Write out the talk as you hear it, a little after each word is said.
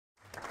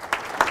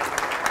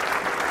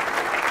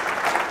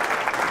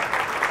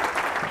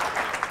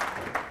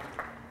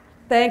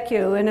Thank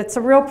you, and it's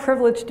a real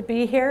privilege to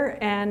be here,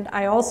 and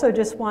I also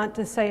just want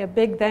to say a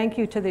big thank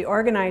you to the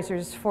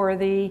organizers for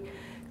the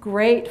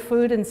great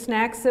food and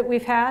snacks that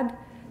we've had.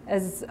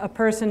 As a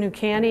person who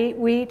can't eat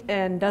wheat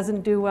and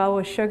doesn't do well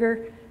with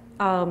sugar,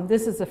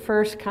 this is the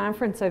first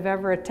conference I've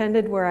ever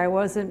attended where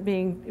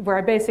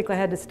I basically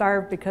had to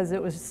starve because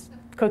it was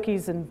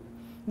cookies and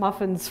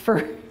muffins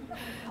for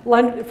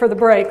lunch, for the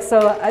break,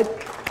 so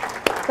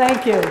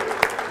thank you.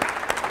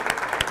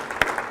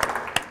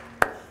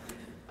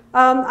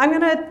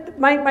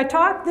 My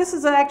talk, this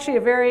is actually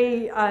a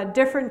very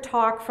different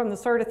talk from the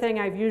sort of thing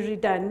I've usually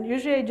done.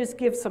 Usually I just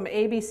give some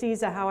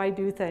ABCs of how I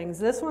do things.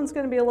 This one's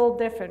going to be a little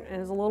different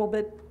and is a little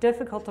bit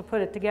difficult to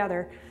put it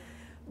together.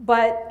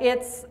 But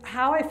it's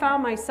how I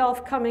found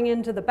myself coming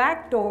into the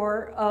back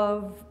door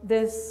of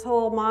this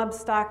whole mob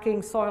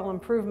stocking soil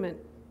improvement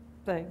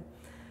thing.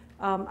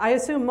 I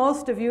assume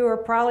most of you are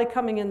probably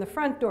coming in the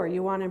front door.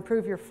 You want to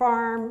improve your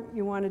farm,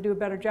 you want to do a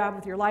better job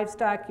with your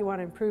livestock, you want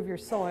to improve your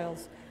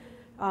soils.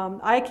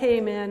 I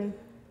came in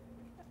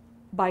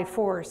by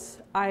force.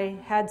 I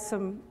had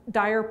some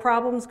dire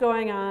problems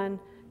going on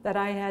that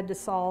I had to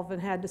solve and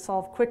had to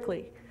solve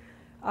quickly.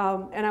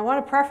 And I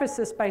want to preface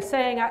this by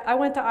saying I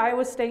went to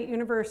Iowa State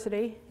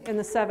University in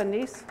the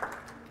 70s.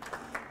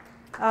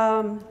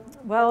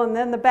 Well, and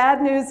then the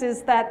bad news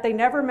is that they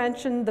never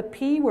mentioned the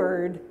P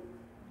word.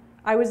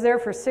 I was there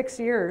for 6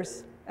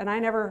 years, and I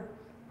never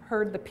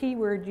heard the P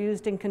word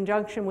used in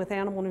conjunction with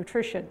animal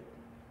nutrition.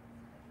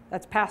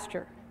 That's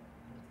pasture.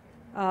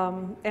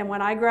 And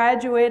when I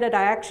graduated,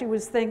 I actually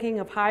was thinking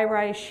of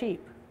high-rise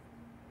sheep.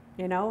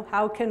 You know,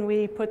 how can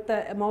we put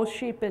the most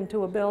sheep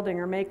into a building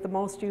or make the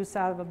most use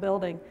out of a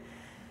building?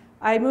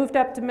 I moved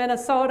up to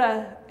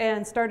Minnesota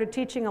and started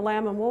teaching a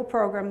lamb and wool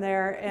program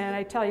there, and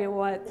I tell you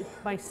what,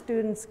 my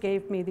students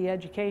gave me the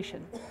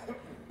education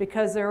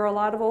because there are a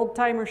lot of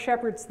old-timer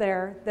shepherds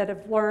there that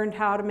have learned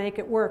how to make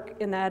it work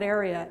in that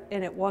area,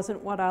 and it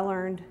wasn't what I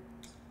learned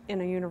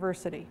in a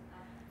university.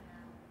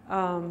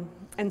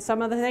 And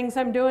some of the things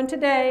I'm doing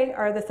today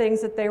are the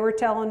things that they were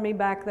telling me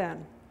back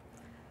then.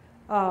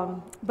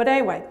 But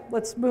anyway,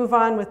 let's move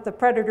on with the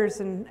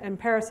predators and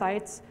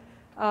parasites.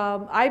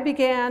 I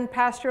began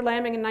pasture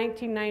lambing in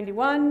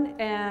 1991,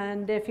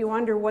 and if you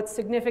wonder what's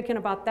significant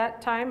about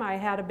that time, I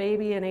had a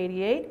baby in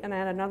 '88 and I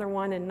had another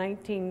one in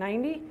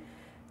 1990,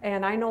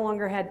 and I no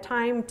longer had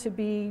time to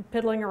be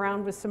piddling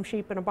around with some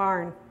sheep in a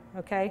barn,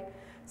 okay?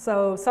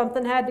 So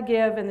something had to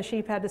give and the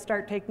sheep had to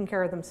start taking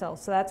care of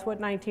themselves. So that's what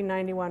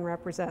 1991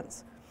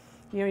 represents.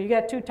 You know, you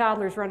got 2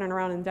 toddlers running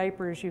around in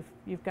diapers,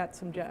 you've got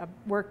some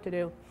work to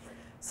do.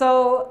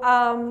 So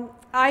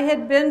I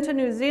had been to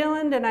New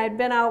Zealand and I had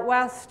been out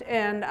west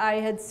and I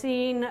had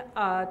seen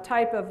a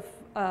type of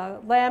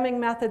lambing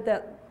method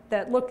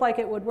that looked like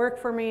it would work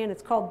for me, and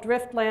it's called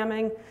drift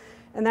lambing.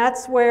 And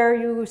that's where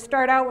you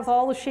start out with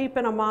all the sheep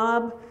in a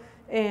mob,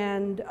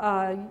 and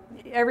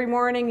every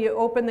morning you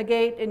open the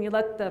gate and you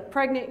let the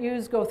pregnant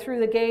ewes go through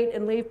the gate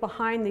and leave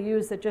behind the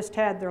ewes that just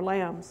had their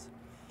lambs.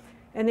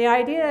 And the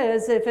idea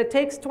is if it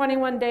takes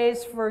 21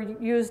 days for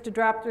ewes to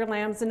drop their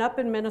lambs, and up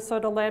in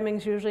Minnesota, lambing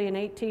is usually an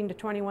 18 to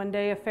 21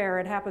 day affair.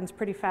 It happens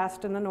pretty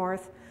fast in the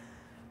north.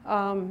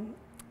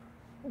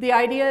 The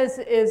idea is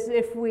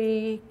if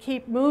we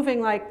keep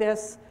moving like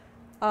this,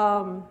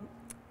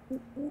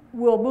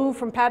 we'll move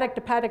from paddock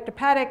to paddock to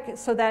paddock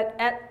so that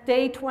at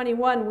day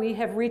 21 we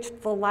have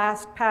reached the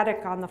last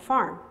paddock on the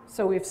farm.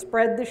 So we've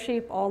spread the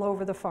sheep all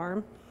over the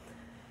farm.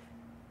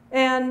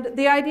 And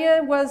the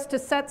idea was to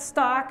set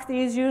stock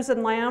these ewes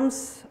and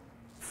lambs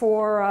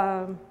for,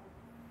 and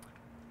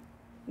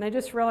I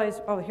just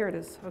realized, oh, here it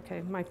is,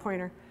 okay, my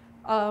pointer.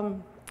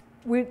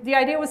 The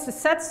idea was to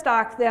set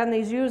stock then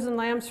these ewes and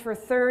lambs for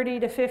 30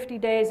 to 50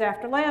 days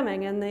after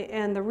lambing,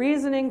 and the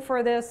reasoning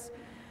for this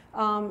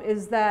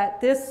is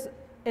that this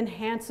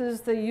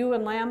enhances the ewe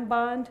and lamb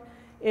bond.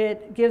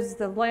 It gives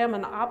the lamb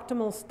an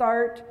optimal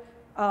start.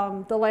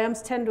 The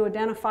lambs tend to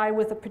identify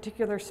with a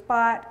particular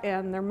spot,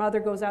 and their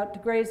mother goes out to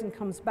graze and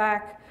comes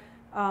back.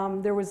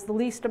 There was the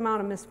least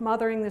amount of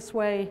mismothering this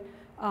way.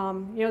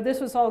 You know,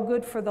 this was all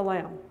good for the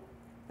lamb.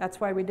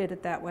 That's why we did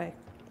it that way.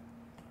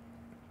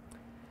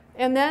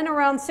 And then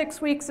around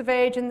 6 weeks of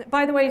age, and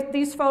by the way,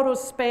 these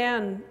photos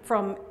span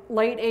from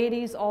late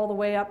 80s all the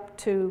way up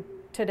to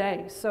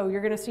today. So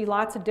you're going to see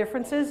lots of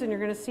differences, and you're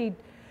going to see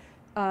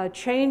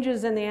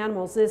changes in the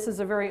animals. This is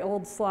a very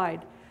old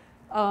slide.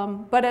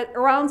 But at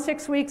around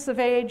 6 weeks of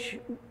age,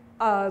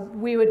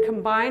 we would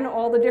combine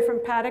all the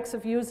different paddocks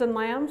of ewes and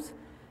lambs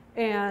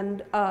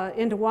and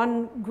into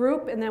one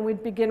group, and then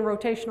we'd begin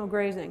rotational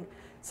grazing.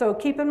 So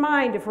keep in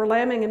mind, if we're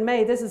lambing in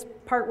May, this is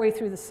partway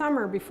through the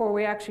summer before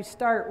we actually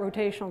start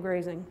rotational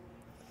grazing.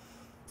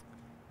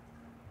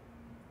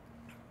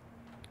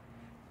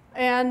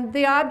 And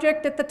the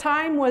object at the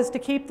time was to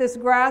keep this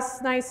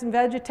grass nice and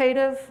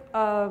vegetative.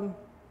 I'm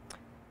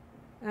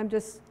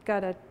just got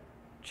to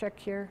check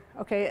here.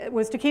 Okay, it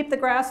was to keep the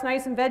grass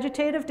nice and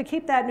vegetative, to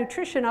keep that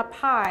nutrition up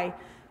high.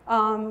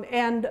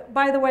 And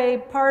by the way,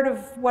 part of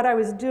what I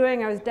was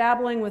doing, I was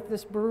dabbling with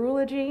this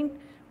berula gene,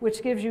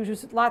 which gives you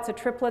just lots of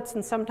triplets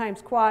and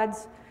sometimes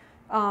quads.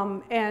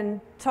 and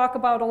talk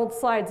about old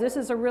slides. This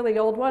is a really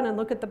old one, and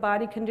look at the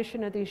body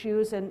condition of these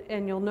ewes,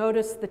 and you'll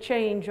notice the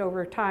change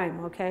over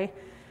time, okay?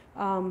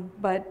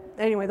 But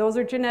anyway, those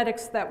are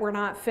genetics that were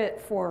not fit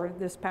for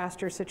this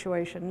pasture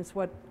situation, is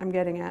what I'm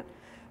getting at.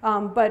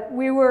 But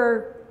we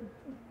were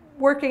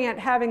working at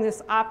having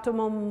this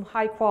optimum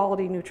high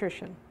quality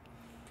nutrition.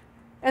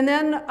 And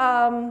then,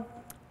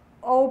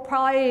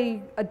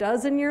 probably a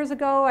dozen years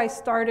ago, I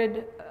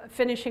started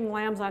finishing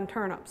lambs on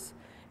turnips.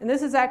 And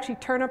this is actually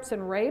turnips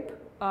and rape.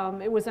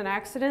 It was an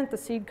accident. The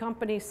seed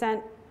company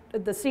sent,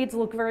 the seeds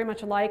look very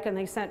much alike, and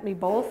they sent me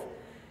both.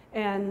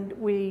 And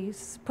we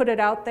put it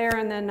out there,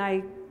 and then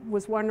I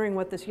was wondering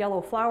what this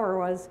yellow flower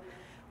was.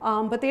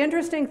 But the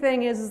interesting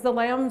thing is the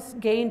lambs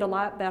gained a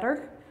lot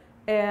better.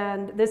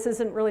 And this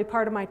isn't really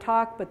part of my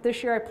talk, but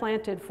this year I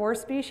planted 4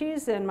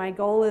 species, and my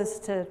goal is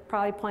to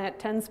probably plant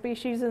 10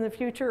 species in the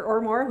future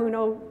or more.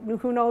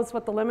 Who knows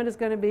what the limit is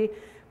going to be,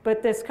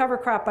 but this cover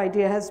crop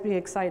idea has me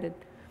excited.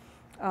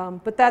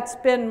 But that's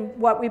been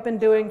what we've been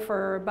doing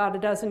for about a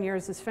dozen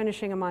years, is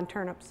finishing them on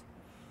turnips.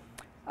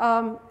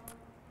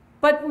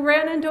 But we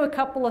ran into a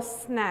couple of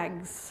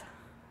snags.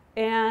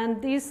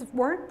 And these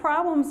weren't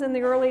problems in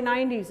the early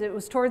 90s. It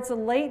was towards the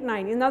late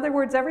 90s. In other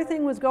words,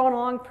 everything was going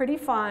along pretty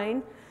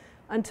fine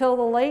until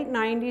the late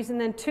 90s, and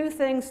then 2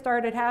 things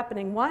started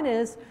happening. One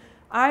is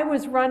I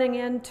was running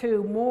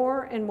into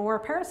more and more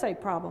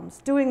parasite problems,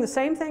 doing the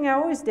same thing I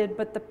always did,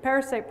 but the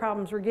parasite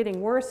problems were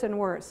getting worse and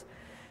worse.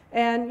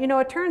 And you know,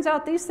 it turns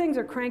out these things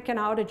are cranking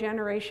out a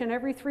generation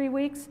every 3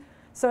 weeks.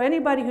 So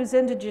anybody who's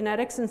into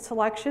genetics and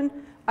selection,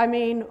 I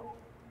mean,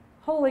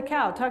 holy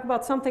cow, talk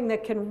about something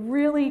that can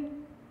really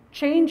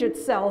change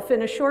itself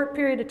in a short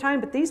period of time,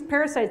 but these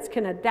parasites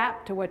can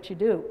adapt to what you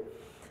do.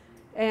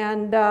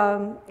 And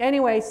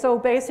anyway, so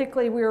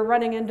basically we were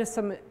running into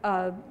some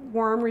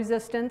worm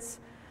resistance.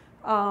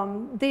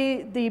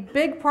 The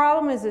big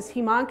problem is this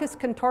Haemonchus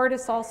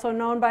contortus, also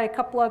known by a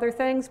couple other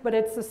things, but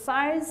it's the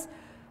size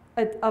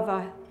of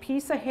a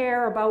piece of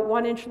hair about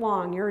 1 inch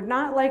long. You're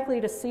not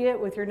likely to see it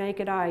with your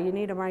naked eye. You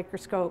need a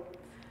microscope.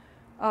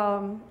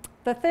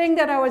 The thing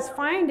that I was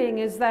finding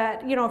is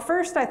that, you know,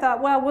 first I thought,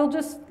 well, we'll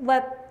just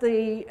let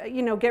the,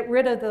 you know, get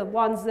rid of the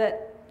ones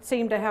that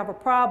seem to have a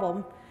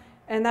problem,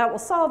 and that will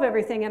solve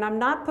everything. And I'm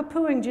not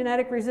poo-pooing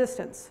genetic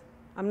resistance.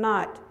 I'm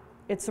not.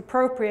 It's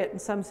appropriate in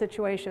some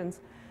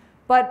situations.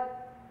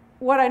 But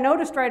what I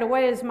noticed right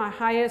away is my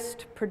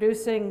highest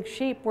producing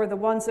sheep were the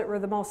ones that were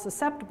the most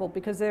susceptible,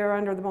 because they were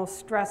under the most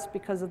stress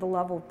because of the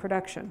level of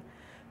production.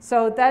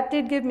 So that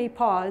did give me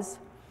pause.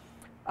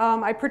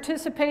 I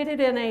participated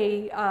in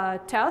a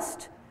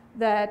test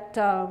that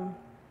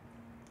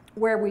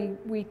where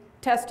we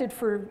tested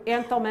for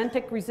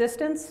anthelmintic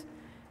resistance,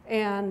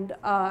 and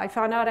I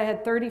found out I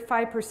had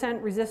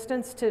 35%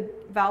 resistance to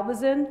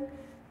valbazin,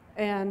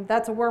 and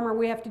that's a wormer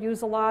we have to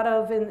use a lot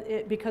of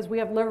because we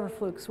have liver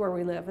flukes where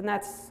we live, and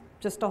that's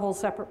just a whole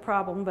separate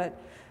problem. But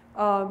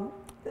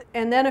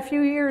and then a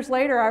few years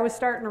later, I was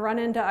starting to run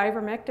into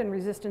ivermectin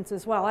resistance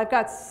as well. I've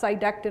got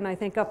Cydectin, I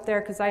think, up there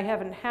because I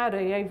haven't had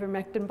an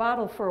ivermectin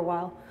bottle for a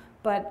while.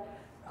 But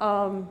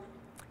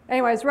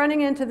anyway, I was running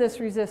into this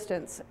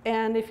resistance.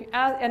 And,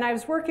 and I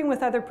was working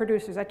with other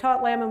producers. I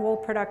taught lamb and wool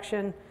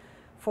production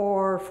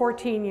for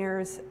 14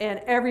 years,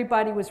 and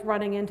everybody was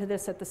running into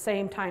this at the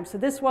same time. So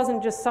this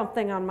wasn't just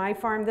something on my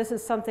farm. This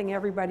is something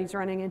everybody's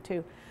running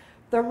into.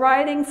 The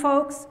writing,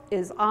 folks,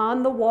 is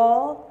on the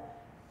wall.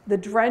 The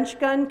drench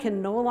gun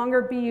can no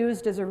longer be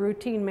used as a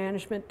routine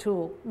management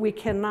tool. We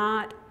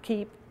cannot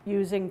keep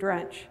using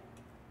drench.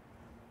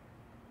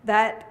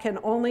 That can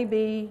only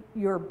be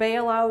your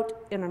bailout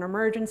in an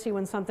emergency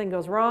when something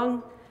goes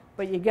wrong,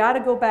 but you got to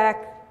go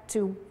back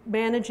to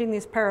managing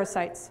these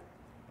parasites.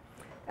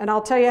 And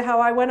I'll tell you how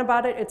I went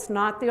about it. It's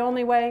not the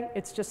only way,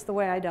 it's just the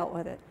way I dealt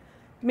with it.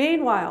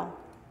 Meanwhile,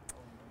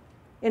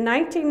 in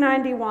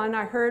 1991,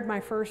 I heard my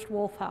first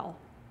wolf howl.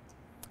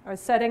 I was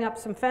setting up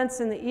some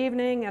fence in the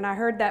evening, and I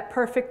heard that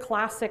perfect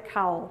classic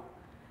howl.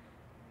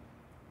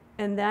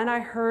 And then I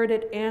heard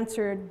it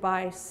answered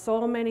by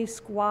so many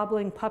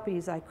squabbling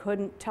puppies, I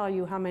couldn't tell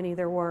you how many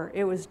there were.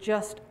 It was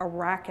just a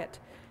racket.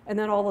 And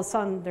then all of a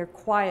sudden, they're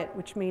quiet,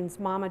 which means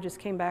Mama just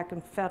came back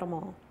and fed them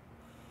all.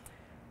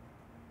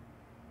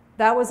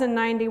 That was in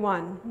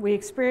 91. We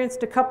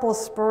experienced a couple of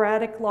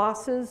sporadic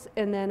losses,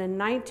 and then in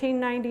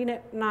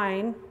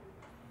 1999,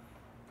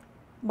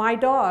 my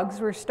dogs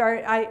were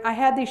I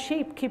had these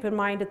sheep, keep in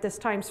mind at this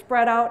time,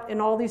 spread out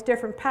in all these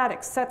different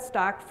paddocks, set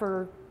stock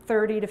for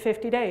 30 to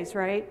 50 days,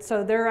 right?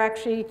 So they're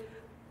actually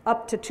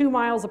up to 2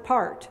 miles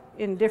apart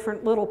in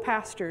different little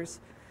pastures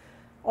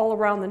all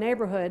around the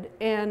neighborhood.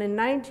 And in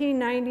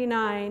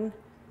 1999,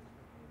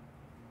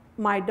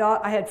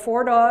 I had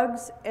 4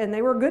 dogs, and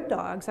they were good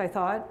dogs, I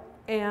thought.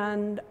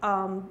 And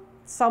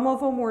some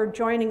of them were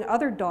joining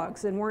other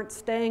dogs and weren't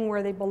staying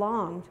where they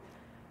belonged.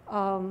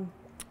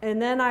 And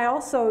then I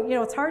also, you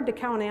know, it's hard to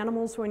count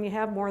animals when you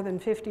have more than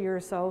 50 or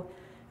so.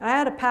 I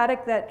had a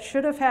paddock that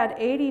should have had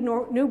 80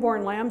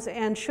 newborn lambs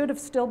and should have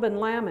still been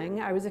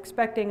lambing. I was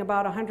expecting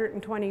about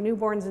 120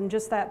 newborns in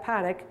just that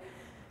paddock.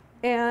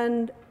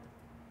 And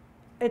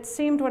it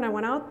seemed when I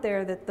went out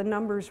there that the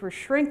numbers were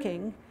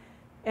shrinking,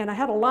 and I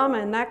had a llama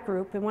in that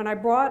group, and when I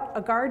brought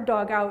a guard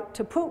dog out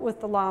to put with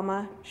the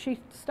llama, she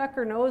stuck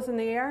her nose in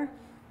the air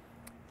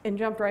and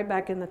jumped right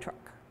back in the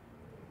truck.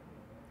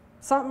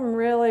 Something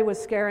really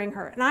was scaring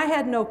her, and I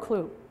had no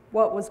clue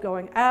what was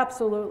going,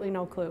 absolutely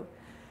no clue.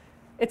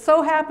 It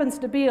so happens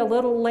to be a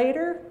little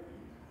later,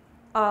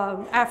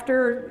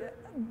 after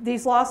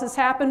these losses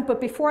happened, but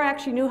before I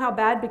actually knew how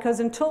bad, because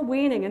until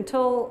weaning,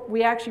 until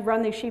we actually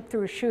run these sheep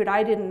through a chute,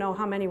 I didn't know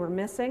how many were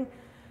missing.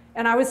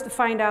 And I was to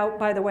find out,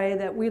 by the way,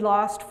 that we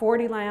lost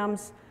 40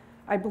 lambs,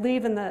 I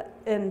believe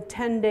in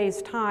 10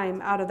 days'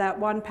 time out of that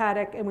one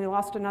paddock, and we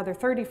lost another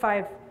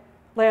 35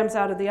 lambs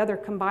out of the other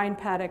combined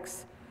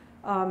paddocks.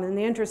 And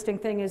the interesting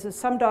thing is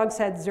some dogs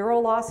had 0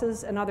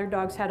 losses and other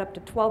dogs had up to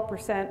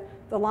 12%.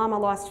 The llama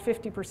lost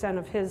 50%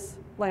 of his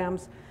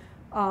lambs.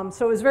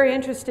 So it was very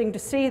interesting to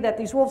see that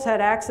these wolves had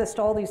access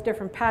to all these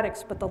different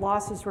paddocks, but the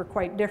losses were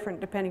quite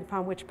different depending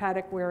upon which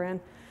paddock we were in.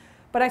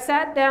 But I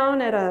sat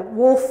down at a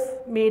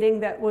wolf meeting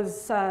that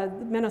was,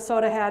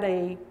 Minnesota had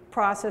a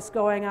process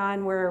going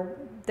on where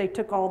they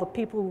took all the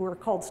people who were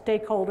called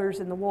stakeholders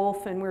in the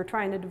wolf, and we were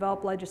trying to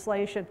develop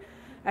legislation.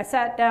 I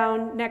sat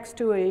down next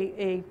to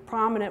a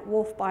prominent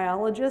wolf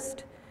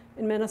biologist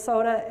in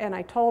Minnesota, and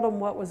I told him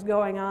what was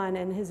going on,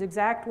 and his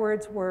exact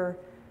words were,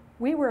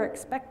 "We were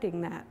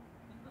expecting that."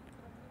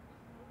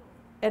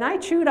 And I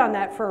chewed on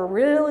that for a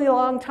really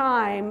long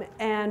time,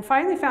 and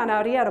finally found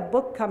out he had a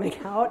book coming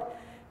out.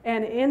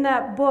 And in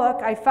that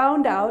book, I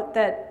found out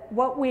that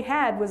what we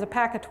had was a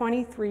pack of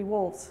 23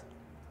 wolves.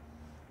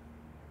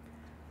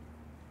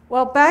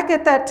 Well, back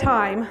at that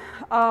time,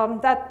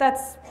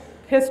 that's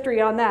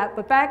history on that,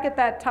 but back at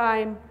that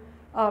time,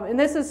 and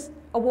this is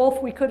a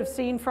wolf we could have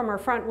seen from our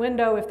front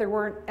window if there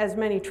weren't as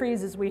many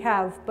trees as we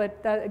have, but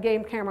a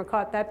game camera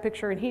caught that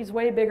picture, and he's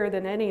way bigger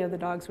than any of the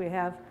dogs we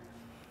have.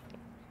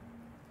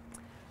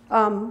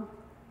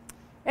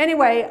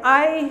 Anyway,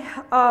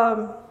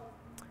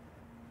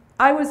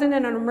 I was in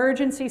an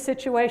emergency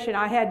situation.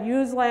 I had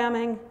ewes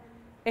lambing,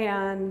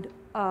 and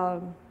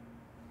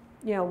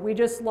you know, we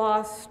just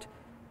lost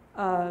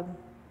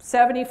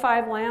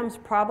 75 lambs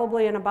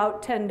probably in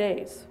about 10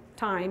 days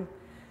time,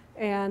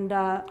 and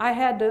I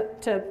had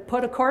to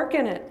put a cork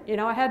in it. You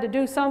know, I had to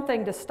do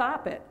something to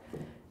stop it,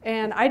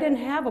 and I didn't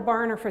have a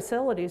barn or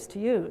facilities to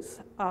use,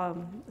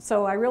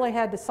 so I really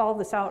had to solve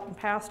this out in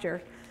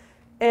pasture.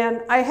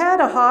 And I had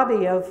a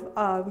hobby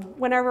of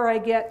whenever I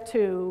get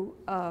to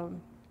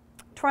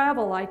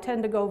travel, I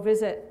tend to go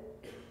visit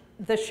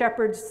the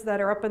shepherds that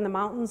are up in the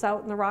mountains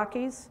out in the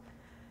Rockies,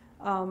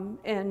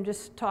 and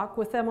just talk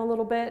with them a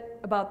little bit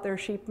about their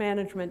sheep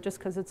management, just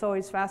because it's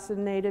always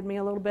fascinated me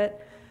a little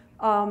bit.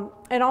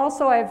 And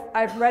also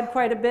I've read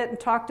quite a bit and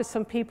talked to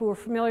some people who are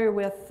familiar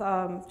with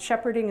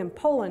shepherding in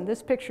Poland.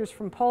 This picture's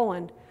from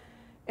Poland,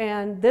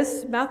 and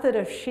this method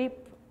of sheep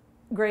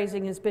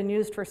grazing has been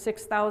used for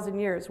 6,000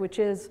 years, which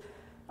is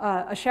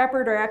a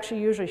shepherd, or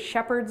actually usually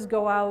shepherds,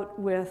 go out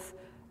with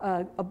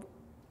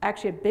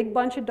actually a big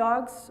bunch of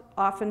dogs,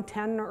 often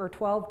 10 or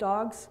 12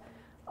 dogs,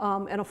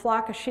 and a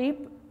flock of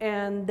sheep,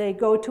 and they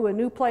go to a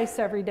new place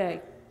every day.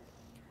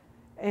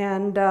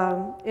 And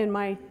in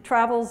my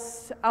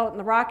travels out in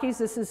the Rockies,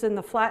 this is in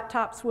the Flat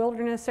Tops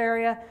Wilderness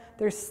area,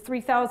 there's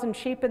 3,000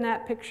 sheep in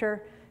that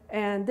picture,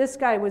 and this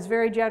guy was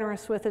very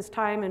generous with his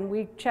time, and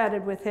we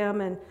chatted with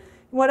him. And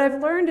what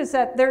I've learned is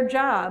that their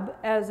job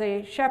as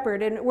a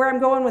shepherd, and where I'm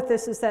going with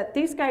this is that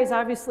these guys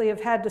obviously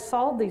have had to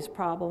solve these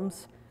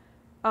problems.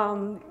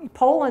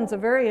 Poland's a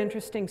very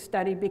interesting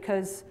study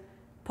because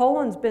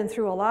Poland's been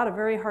through a lot of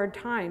very hard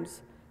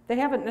times. They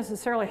haven't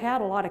necessarily had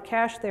a lot of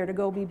cash there to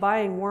go be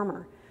buying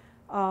wormer.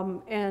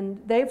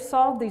 And they've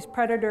solved these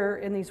predator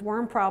and these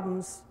worm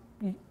problems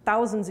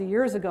thousands of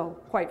years ago,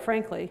 quite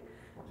frankly,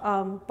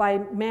 by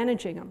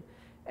managing them.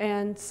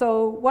 And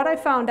so what I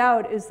found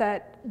out is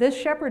that this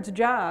shepherd's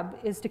job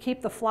is to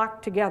keep the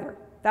flock together.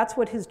 That's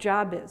what his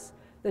job is.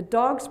 The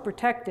dogs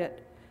protect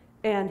it,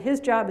 and his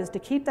job is to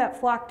keep that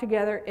flock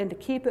together and to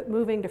keep it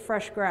moving to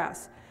fresh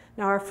grass.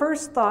 Now, our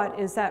first thought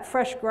is that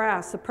fresh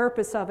grass, the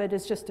purpose of it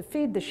is just to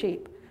feed the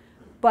sheep.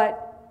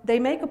 But they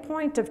make a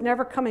point of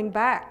never coming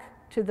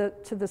back to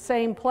the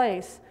same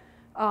place.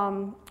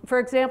 For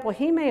example,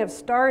 he may have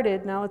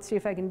started, now let's see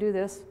if I can do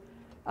this,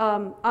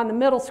 on the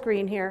middle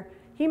screen here.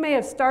 He may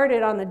have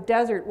started on the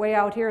desert way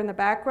out here in the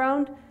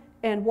background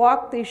and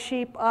walked these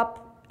sheep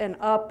up and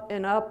up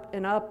and up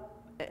and up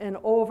and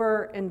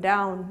over and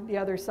down the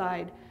other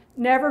side,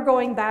 never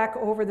going back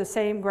over the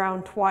same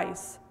ground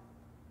twice.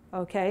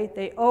 Okay,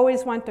 they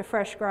always went to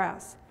fresh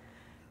grass.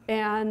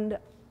 And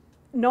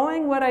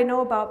knowing what I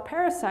know about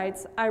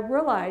parasites, I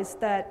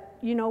realized that,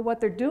 you know, what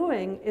they're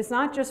doing is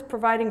not just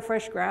providing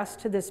fresh grass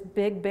to this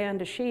big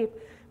band of sheep,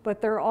 but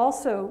they're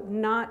also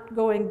not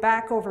going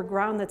back over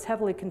ground that's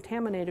heavily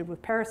contaminated with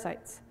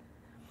parasites.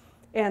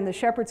 And the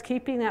shepherd's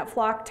keeping that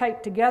flock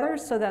tight together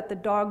so that the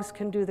dogs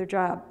can do their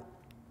job.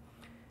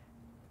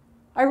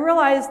 I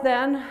realized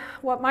then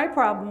what my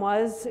problem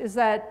was is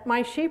that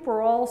my sheep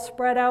were all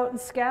spread out and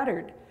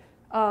scattered.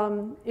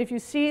 If you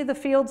see the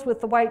fields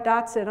with the white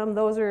dots in them,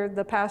 those are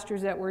the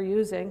pastures that we're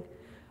using.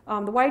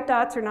 The white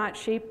dots are not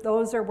sheep.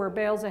 Those are where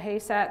bales of hay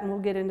sat, and we'll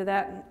get into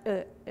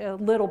that in a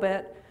little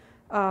bit.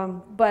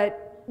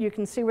 But you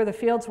can see where the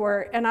fields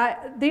were. And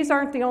these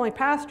aren't the only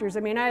pastures. I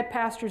mean, I had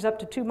pastures up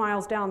to 2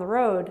 miles down the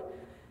road.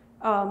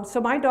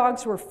 So my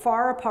dogs were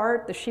far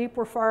apart. The sheep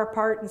were far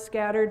apart and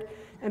scattered.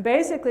 And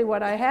basically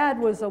what I had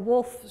was a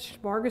wolf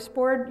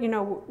smorgasbord, you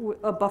know,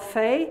 a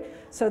buffet,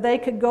 so they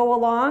could go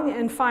along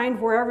and find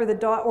wherever the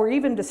dog, or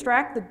even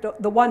distract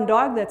the one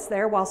dog that's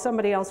there while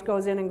somebody else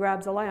goes in and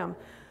grabs a lamb.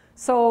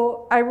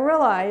 So I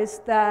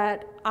realized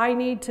that I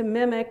need to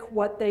mimic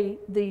what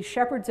the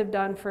shepherds have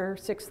done for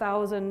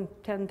 6,000,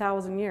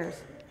 10,000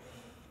 years.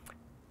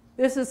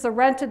 This is the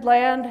rented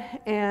land,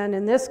 and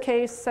in this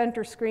case,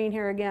 center screen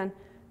here again,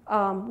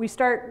 we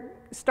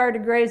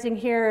started grazing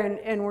here,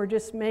 and we're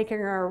just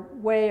making our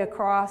way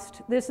across.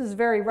 This is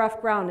very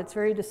rough ground. It's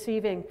very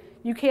deceiving.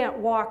 You can't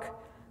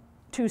walk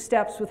 2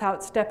 steps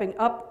without stepping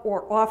up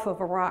or off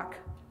of a rock.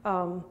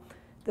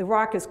 The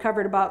rock is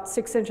covered about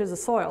 6 inches of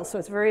soil, so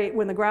it's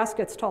when the grass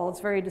gets tall,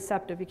 it's very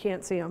deceptive. You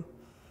can't see them.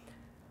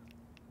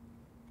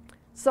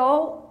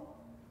 So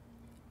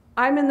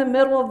I'm in the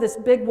middle of this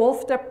big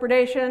wolf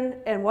depredation,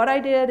 and what I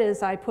did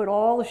is I put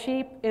all the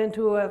sheep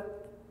into a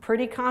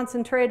pretty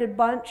concentrated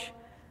bunch,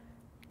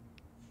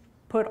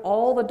 put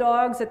all the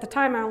dogs, at the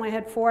time I only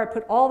had 4, I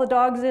put all the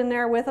dogs in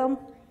there with them.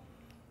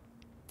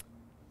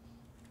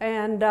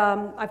 And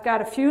I've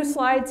got a few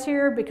slides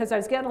here because I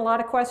was getting a lot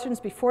of questions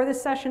before this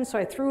session, so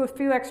I threw a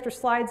few extra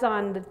slides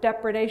on the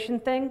depredation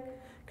thing,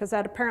 because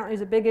that apparently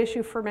is a big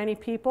issue for many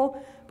people.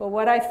 But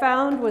what I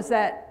found was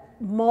that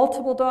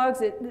multiple dogs,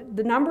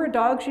 the number of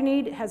dogs you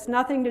need has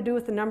nothing to do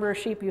with the number of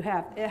sheep you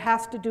have. It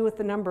has to do with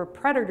the number of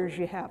predators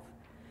you have.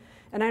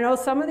 And I know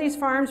some of these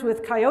farms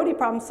with coyote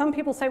problems, some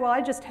people say, well,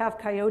 I just have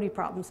coyote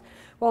problems.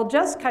 Well,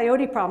 just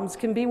coyote problems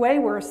can be way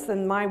worse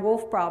than my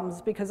wolf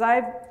problems, because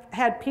I've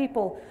had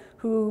people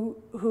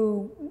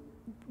who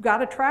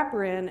got a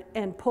trapper in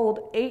and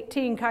pulled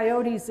 18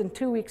 coyotes in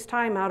 2 weeks'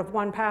 time out of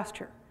one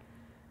pasture.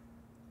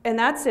 And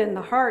that's in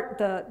the heart,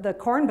 the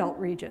Corn Belt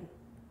region,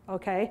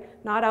 okay?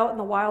 Not out in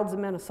the wilds of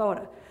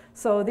Minnesota.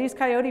 So these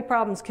coyote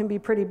problems can be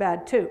pretty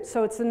bad too.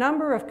 So it's the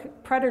number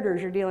of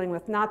predators you're dealing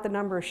with, not the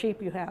number of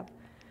sheep you have.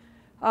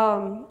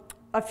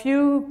 A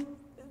few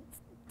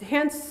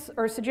hints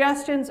or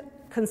suggestions: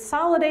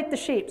 consolidate the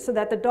sheep so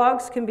that the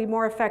dogs can be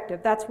more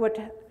effective. That's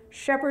what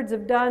shepherds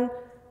have done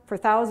for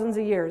thousands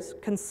of years.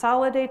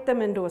 Consolidate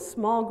them into a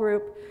small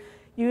group.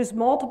 Use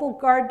multiple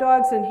guard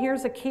dogs, and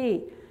here's a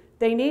key.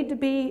 They need to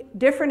be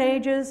different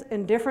ages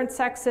and different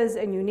sexes,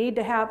 and you need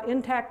to have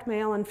intact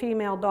male and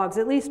female dogs,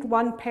 at least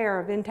one pair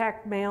of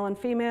intact male and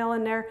female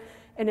in there.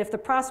 And if the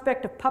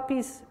prospect of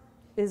puppies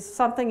is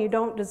something you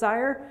don't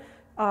desire,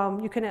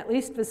 you can at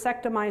least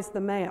vasectomize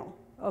the male,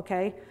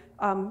 okay?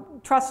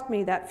 Trust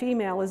me, that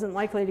female isn't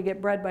likely to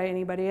get bred by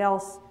anybody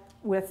else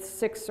with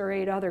 6 or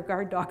 8 other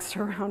guard dogs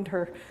around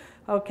her,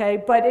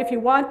 okay? But if you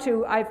want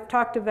to, I've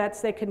talked to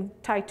vets, they can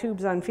tie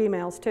tubes on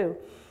females too.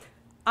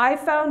 I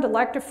found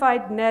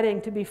electrified netting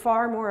to be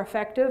far more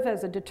effective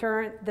as a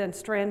deterrent than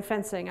strand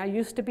fencing. I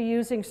used to be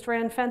using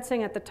strand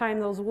fencing at the time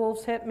those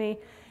wolves hit me,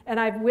 and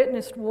I've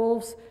witnessed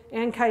wolves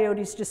and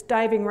coyotes just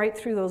diving right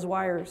through those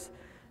wires.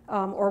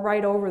 Or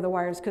right over the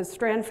wires, because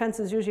strand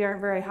fences usually aren't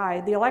very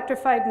high. The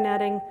electrified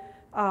netting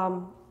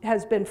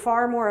has been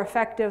far more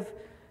effective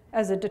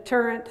as a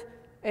deterrent,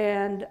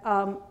 and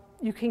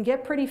you can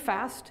get pretty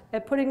fast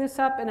at putting this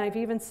up, and I've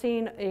even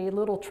seen a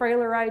little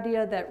trailer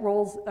idea that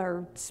rolls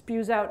or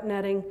spews out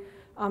netting.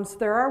 So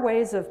there are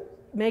ways of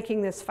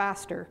making this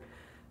faster.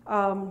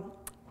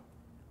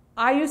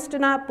 I used to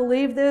not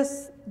believe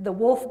this. The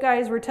wolf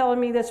guys were telling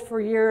me this for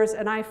years,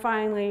 and I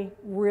finally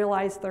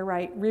realized they're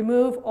right.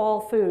 Remove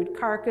all food.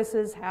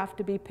 Carcasses have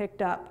to be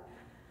picked up.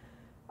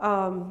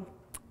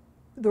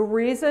 The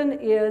reason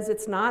is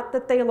it's not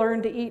that they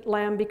learned to eat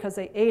lamb because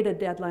they ate a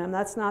dead lamb.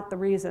 That's not the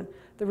reason.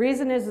 The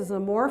reason is the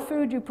more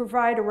food you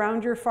provide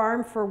around your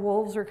farm for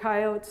wolves or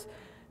coyotes,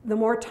 the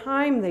more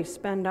time they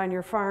spend on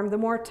your farm, the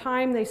more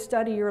time they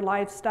study your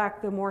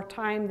livestock, the more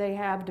time they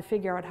have to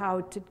figure out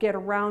how to get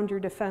around your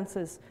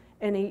defenses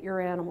and eat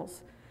your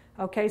animals.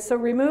 Okay, so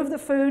remove the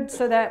food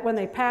so that when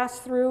they pass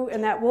through,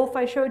 and that wolf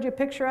I showed you a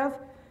picture of,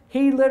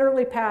 he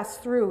literally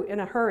passed through in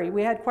a hurry.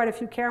 We had quite a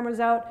few cameras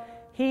out.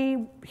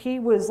 He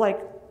was like,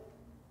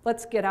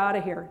 let's get out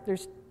of here.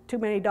 There's too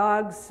many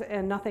dogs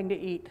and nothing to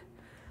eat.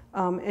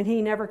 And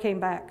he never came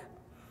back.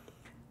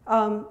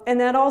 And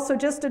then also,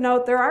 just to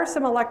note, there are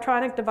some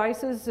electronic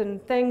devices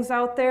and things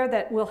out there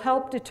that will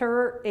help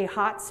deter a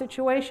hot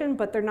situation,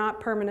 but they're not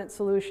permanent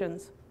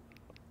solutions.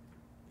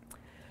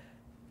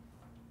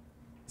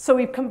 So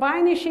we've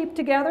combined these sheep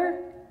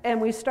together, and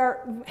we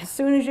start, as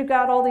soon as you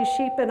got all these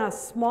sheep in a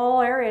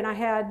small area, and I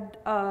had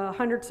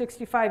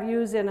 165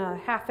 ewes in a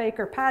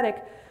half-acre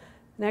paddock,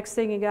 next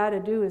thing you got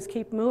to do is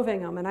keep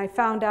moving them. And I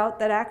found out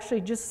that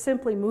actually just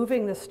simply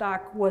moving the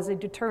stock was a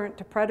deterrent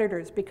to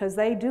predators, because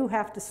they do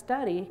have to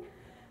study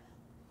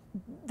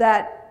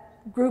that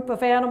group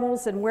of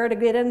animals and where to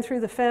get in through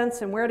the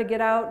fence and where to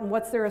get out and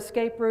what's their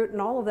escape route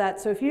and all of that.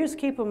 So if you just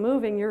keep them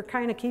moving, you're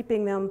kind of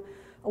keeping them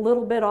a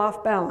little bit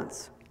off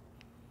balance.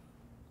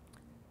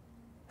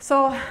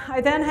 So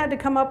I then had to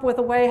come up with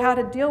a way how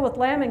to deal with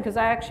lambing, because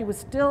I actually was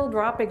still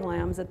dropping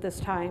lambs at this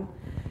time.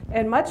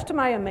 And much to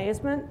my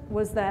amazement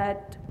was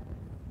that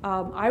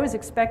I was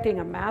expecting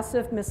a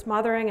massive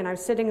mismothering, and I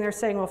was sitting there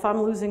saying, well, if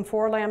I'm losing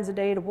 4 lambs a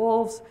day to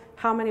wolves,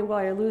 how many will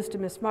I lose to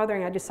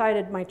mismothering? I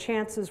decided my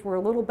chances were a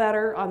little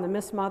better on the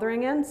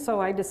mismothering end, so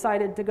I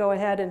decided to go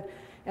ahead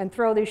and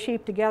throw these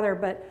sheep together.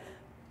 But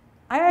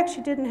I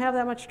actually didn't have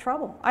that much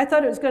trouble. I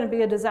thought it was going to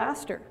be a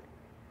disaster.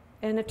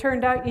 And it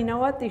turned out, you know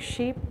what, these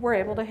sheep were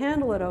able to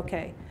handle it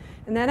okay.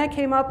 And then I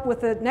came up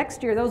with the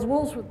next year. Those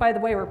wolves, by the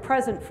way, were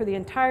present for the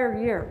entire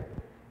year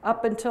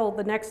up until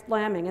the next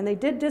lambing. And they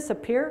did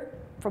disappear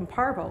from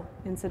parvo,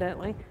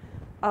 incidentally,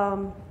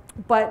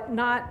 but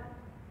not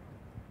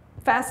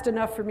fast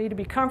enough for me to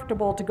be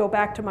comfortable to go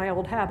back to my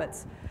old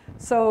habits.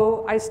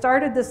 So I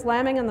started this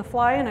lambing on the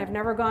fly, and I've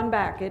never gone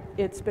back.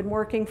 It's been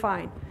working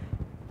fine.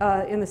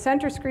 In the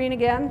center screen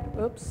again,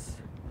 oops.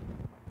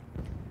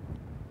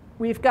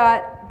 We've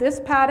got this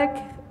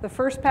paddock. The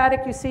first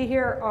paddock you see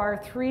here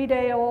are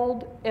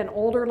 3-day-old and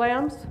older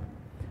lambs.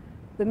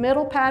 The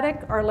middle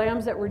paddock are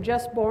lambs that were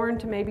just born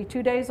to maybe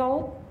 2 days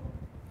old.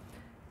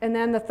 And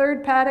then the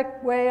third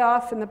paddock way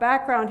off in the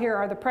background here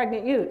are the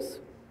pregnant ewes,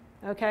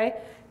 okay?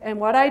 And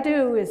what I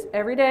do is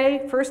every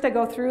day, first I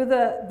go through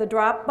the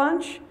drop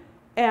bunch,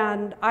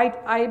 and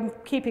I'm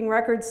keeping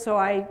records, so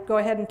I go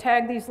ahead and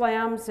tag these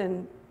lambs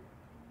and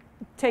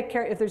take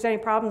care, if there's any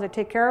problems, I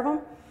take care of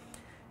them.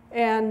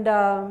 And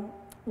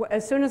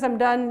as soon as I'm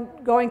done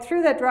going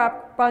through that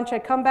drop bunch, I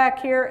come back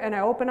here and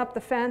I open up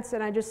the fence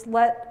and I just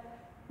let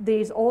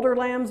these older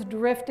lambs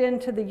drift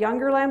into the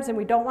younger lambs, and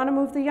we don't want to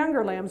move the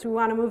younger lambs, we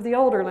want to move the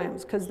older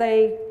lambs because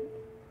they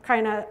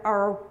kind of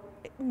are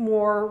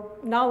more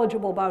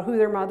knowledgeable about who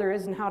their mother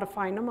is and how to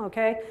find them,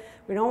 okay?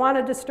 We don't want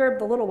to disturb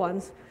the little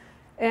ones.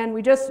 And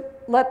we just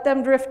let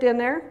them drift in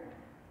there,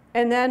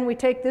 and then we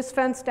take this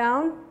fence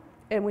down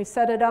and we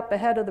set it up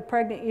ahead of the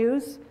pregnant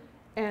ewes,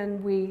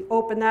 and we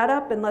open that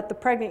up and let the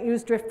pregnant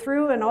ewes drift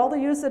through, and all the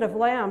ewes that have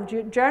lambed,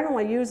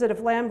 generally ewes that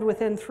have lambed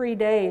within 3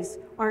 days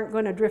aren't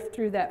going to drift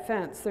through that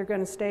fence. They're going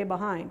to stay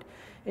behind.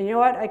 And you know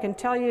what? I can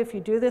tell you, if you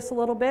do this a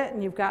little bit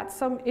and you've got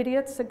some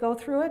idiots that go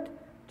through it,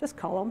 just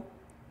call them,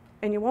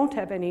 and you won't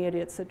have any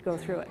idiots that go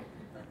through it.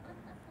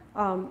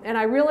 And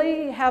I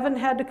really haven't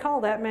had to call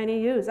that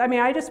many ewes. I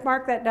mean, I just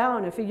mark that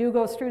down. If a ewe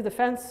goes through the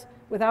fence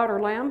without her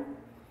lamb,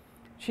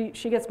 she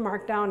gets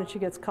marked down and she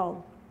gets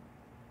called.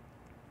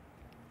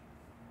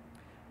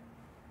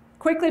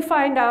 Quickly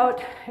find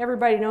out,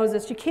 everybody knows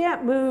this, you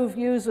can't move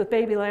ewes with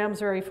baby lambs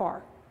very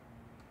far,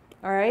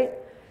 all right?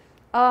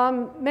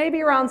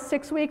 Maybe around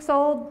 6 weeks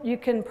old, you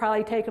can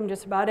probably take them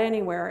just about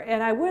anywhere.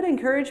 And I would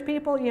encourage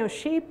people, you know,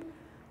 sheep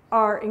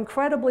are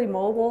incredibly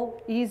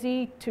mobile,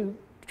 easy to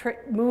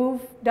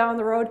move down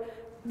the road.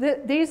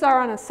 These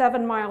are on a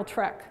 7-mile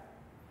trek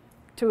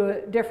to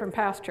a different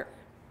pasture,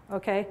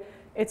 okay?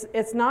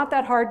 It's not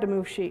that hard to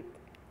move sheep.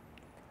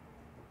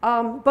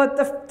 But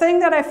the thing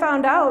that I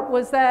found out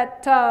was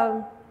that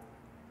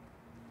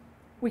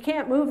we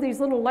can't move these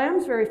little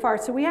lambs very far,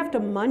 so we have to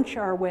munch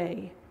our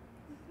way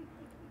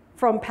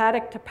from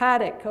paddock to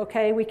paddock,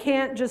 okay? We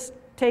can't just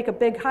take a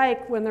big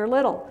hike when they're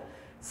little.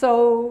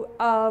 So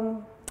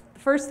the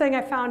first thing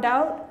I found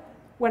out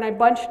when I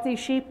bunched these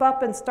sheep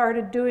up and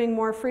started doing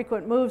more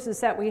frequent moves is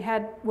that we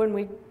had, when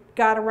we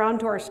got around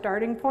to our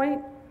starting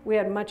point, we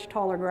had much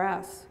taller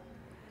grass.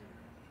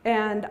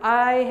 And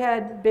I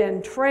had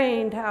been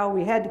trained how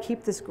we had to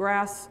keep this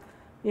grass,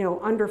 you know,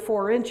 under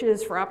 4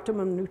 inches for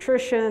optimum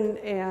nutrition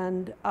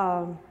and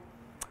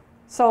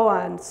so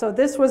on. So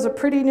this was a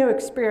pretty new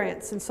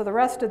experience. And so the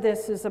rest of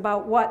this is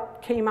about what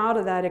came out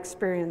of that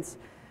experience.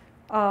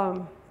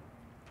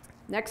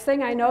 Next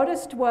thing I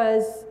noticed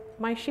was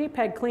my sheep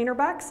had cleaner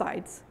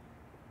backsides.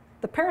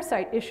 The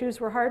parasite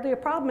issues were hardly a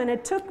problem. And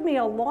it took me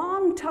a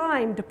long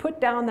time to put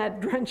down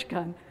that drench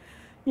gun.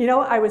 You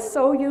know, I was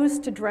so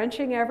used to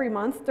drenching every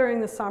month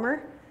during the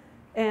summer,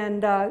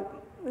 and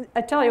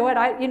I tell you what,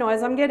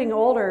 as I'm getting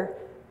older,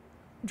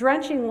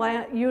 drenching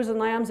ewes and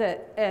lambs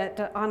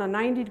on a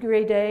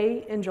 90-degree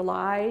day in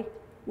July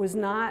was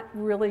not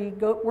really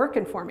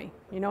working for me.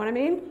 You know what I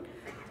mean?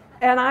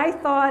 And I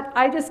thought,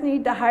 I just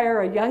need to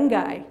hire a young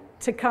guy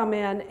to come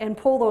in and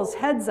pull those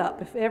heads up,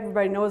 if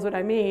everybody knows what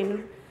I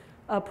mean,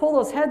 pull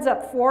those heads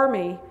up for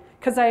me.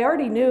 Because I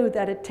already knew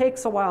that it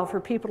takes a while for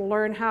people to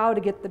learn how to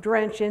get the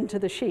drench into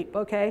the sheep,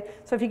 okay?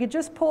 So if you could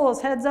just pull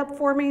those heads up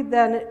for me,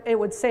 then it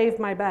would save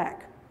my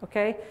back,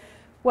 okay?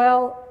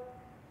 Well,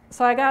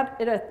 so I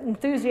got an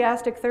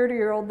enthusiastic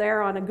 30-year-old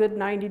there on a good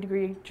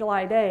 90-degree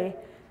July day,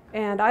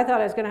 and I thought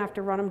I was going to have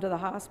to run him to the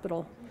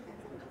hospital.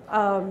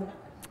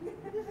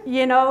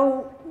 You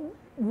know,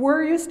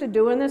 we're used to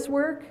doing this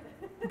work,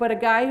 but a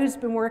guy who's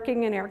been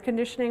working in air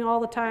conditioning all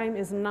the time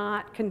is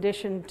not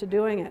conditioned to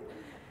doing it.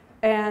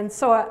 And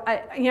so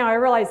I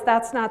realized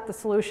that's not the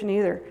solution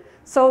either.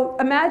 So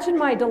imagine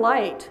my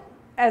delight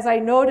as I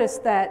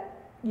noticed that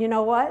you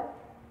know what?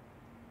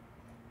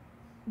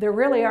 There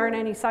really aren't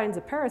any signs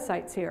of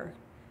parasites here.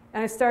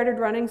 And I started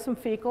running some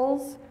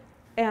fecals,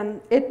 and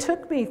it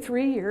took me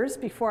 3 years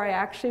before I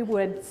actually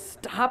would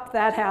stop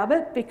that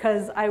habit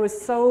because I was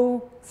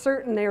so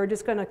certain they were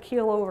just going to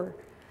keel over.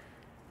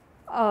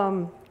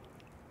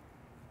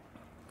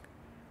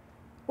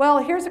 Well,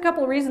 here's a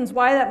couple of reasons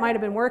why that might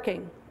have been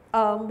working.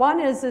 One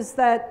is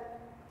that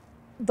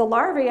the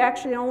larvae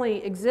actually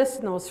only exist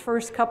in those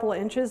first couple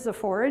of inches of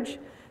forage.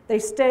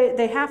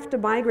 They have to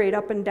migrate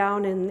up and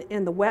down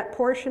in the wet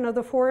portion of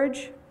the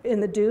forage, in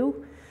the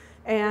dew,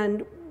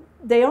 and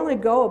they only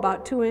go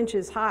about 2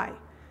 inches high.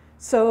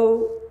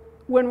 So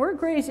when we're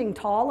grazing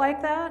tall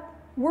like that,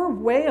 we're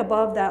way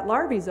above that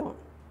larvae zone.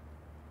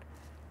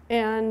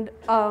 And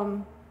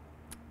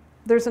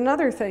there's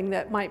another thing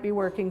that might be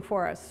working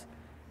for us.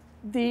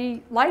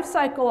 The life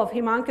cycle of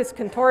Haemonchus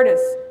contortus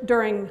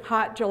during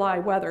hot July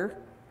weather,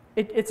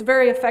 it's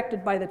very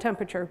affected by the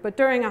temperature, but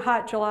during a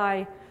hot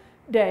July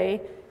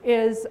day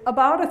is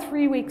about a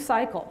 3-week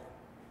cycle.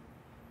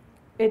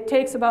 It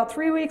takes about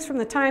 3 weeks from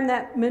the time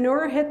that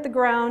manure hit the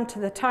ground to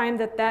the time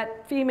that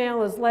that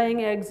female is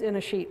laying eggs in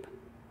a sheep.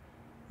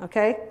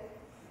 Okay?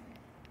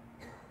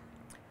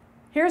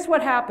 Here's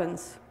what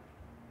happens.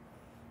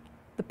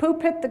 The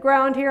poop hit the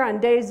ground here on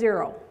day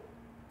 0.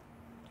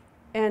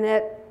 And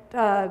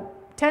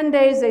at 10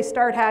 days they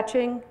start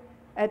hatching.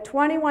 At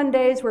 21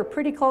 days we're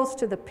pretty close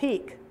to the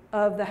peak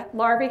of the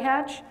larvae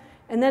hatch.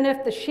 And then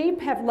if the sheep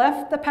have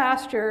left the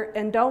pasture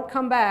and don't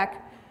come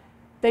back,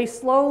 they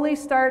slowly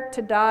start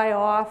to die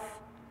off,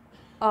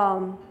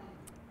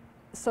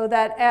 so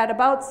that at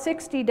about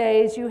 60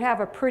 days you have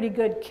a pretty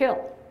good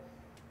kill.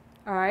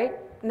 All right?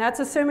 And that's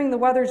assuming the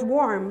weather's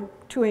warm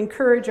to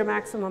encourage a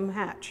maximum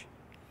hatch.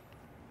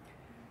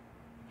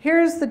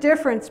 Here's the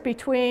difference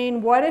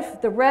between what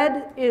if, the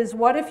red is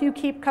what if you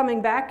keep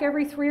coming back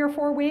every 3 or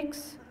 4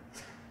 weeks,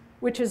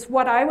 which is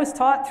what I was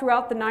taught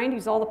throughout the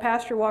 90s, all the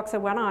pasture walks I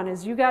went on,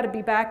 is you got to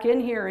be back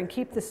in here and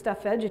keep this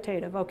stuff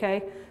vegetative,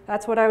 okay?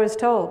 That's what I was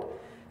told.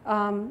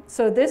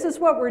 So this is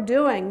what we're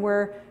doing.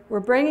 We're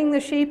bringing the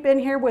sheep in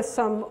here with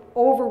some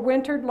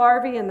overwintered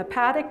larvae in the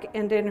paddock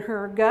and in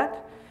her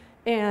gut,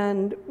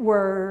 and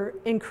we're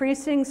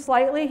increasing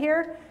slightly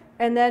here,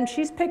 and then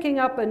she's picking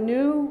up a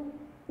new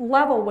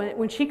level.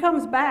 When she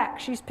comes back,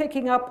 she's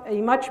picking up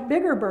a much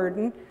bigger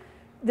burden.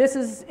 This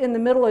is in the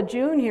middle of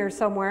June here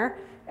somewhere.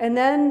 And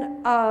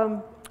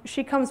then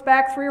she comes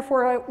back 3 or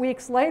 4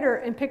 weeks later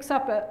and picks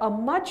up a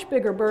much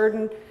bigger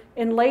burden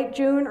in late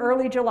June,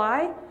 early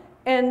July.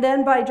 And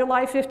then by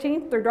July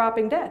 15th, they're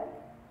dropping dead.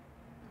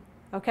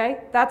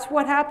 Okay? That's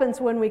what happens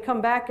when we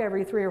come back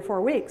every 3 or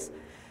 4 weeks.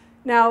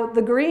 Now,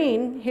 the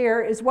green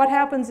here is what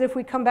happens if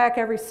we come back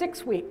every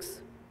 6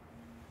 weeks.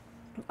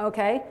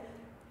 Okay?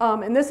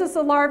 And this is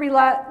the larvae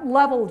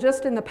level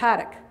just in the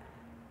paddock.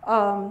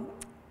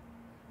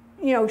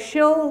 You know,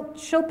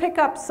 she'll pick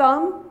up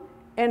some,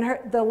 and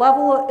the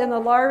level in the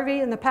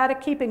larvae in the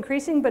paddock keep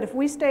increasing, but if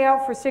we stay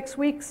out for 6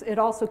 weeks, it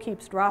also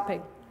keeps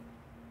dropping.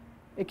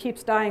 It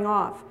keeps dying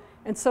off.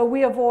 And so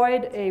we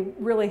avoid a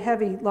really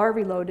heavy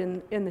larvae load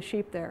in the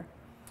sheep there.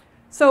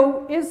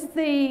 So is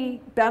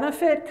the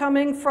benefit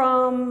coming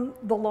from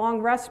the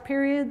long rest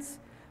periods,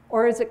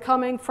 or is it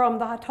coming from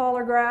the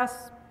taller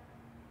grass?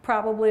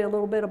 Probably a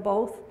little bit of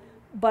both.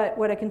 But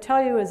what I can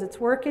tell you is it's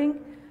working.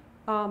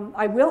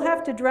 I will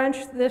have to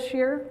drench this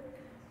year,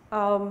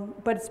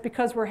 but it's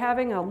because we're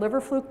having a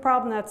liver fluke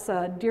problem. That's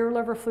a deer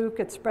liver fluke.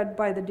 It's spread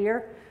by the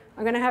deer.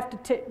 I'm going to have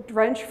to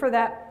drench for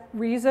that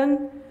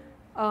reason.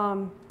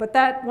 But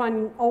that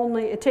one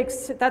only,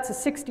 that's a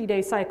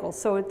 60-day cycle,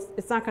 so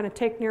it's not going to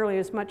take nearly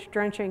as much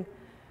drenching.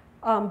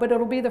 But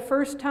it'll be the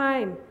first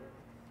time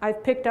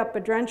I've picked up a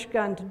drench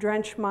gun to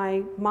drench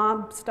my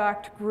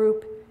mob-stocked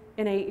group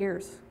in 8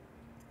 years.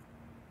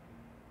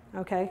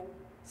 Okay,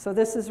 so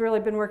this has really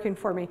been working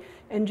for me.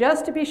 And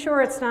just to be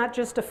sure it's not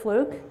just a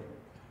fluke,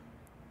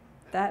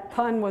 that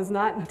pun was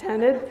not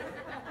intended.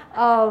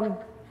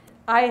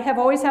 I have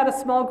always had a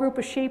small group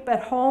of sheep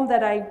at home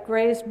that I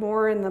grazed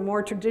more in the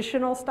more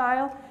traditional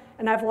style,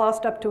 and I've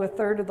lost up to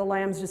 1/3 of the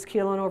lambs just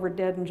keeling over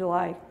dead in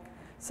July.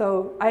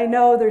 So I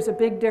know there's a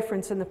big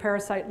difference in the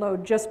parasite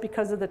load just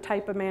because of the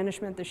type of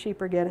management the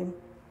sheep are getting.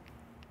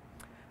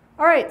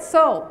 All right,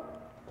 so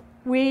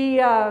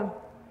we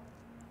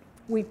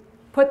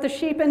put the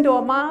sheep into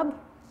a mob,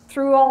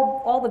 threw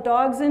all the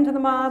dogs into the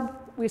mob.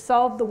 We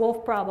solved the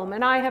wolf problem,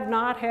 and I have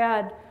not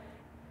had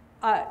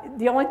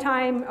the only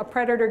time a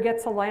predator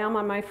gets a lamb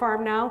on my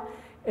farm now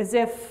is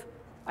if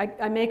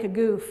I make a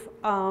goof.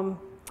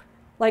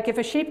 Like if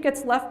a sheep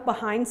gets left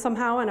behind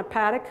somehow in a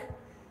paddock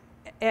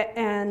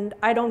and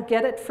I don't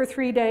get it for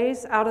 3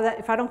 days out of that,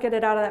 if I don't get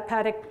it out of that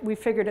paddock, we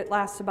figured it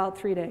lasts about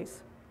 3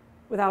 days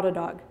without a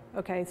dog.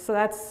 Okay, so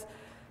that's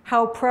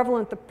how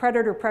prevalent the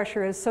predator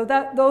pressure is. So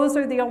those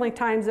are the only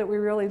times that we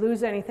really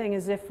lose anything,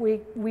 is if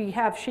we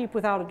have sheep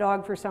without a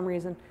dog for some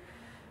reason.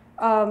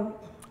 And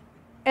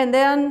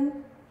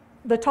then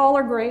the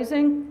taller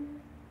grazing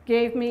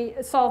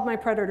solved my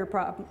predator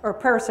problem, or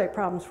parasite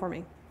problems for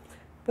me.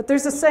 But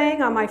there's a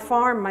saying on my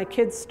farm my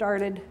kids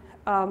started,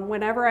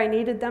 whenever I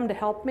needed them to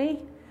help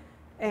me,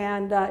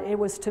 and it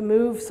was to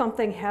move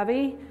something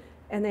heavy,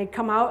 and they'd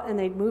come out and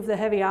they'd move the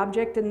heavy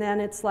object, and then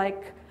it's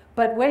like,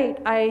 but wait,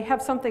 I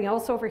have something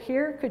else over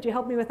here, could you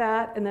help me with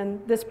that? And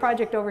then this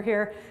project over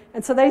here.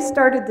 And so they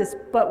started this,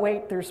 but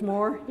wait, there's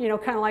more, you know,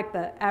 kind of like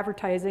the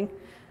advertising.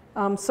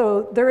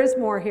 So there is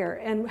more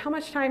here. And how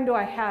much time do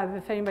I have,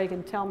 if anybody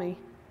can tell me?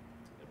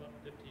 About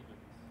 15 minutes.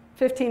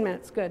 15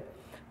 minutes, good.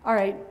 All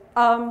right,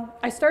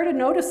 I started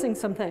noticing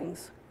some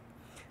things.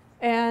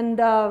 And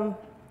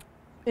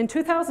in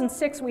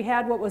 2006, we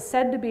had what was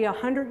said to be a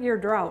 100-year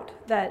drought,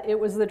 that it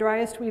was the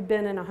driest we've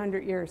been in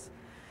 100 years.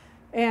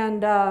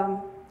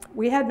 And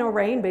we had no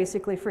rain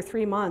basically for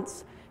 3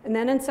 months. And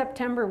then in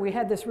September, we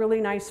had this really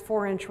nice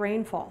 4-inch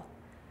rainfall.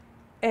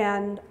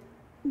 And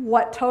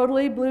what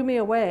totally blew me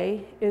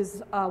away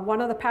is one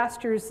of the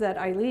pastures that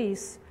I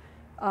lease,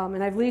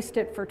 and I've leased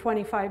it for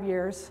 25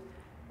 years,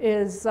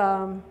 is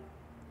a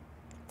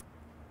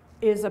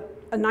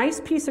nice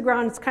piece of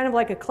ground. It's kind of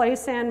like a clay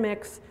sand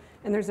mix,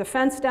 and there's a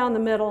fence down the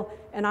middle,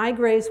 and I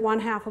graze one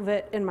half of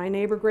it, and my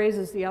neighbor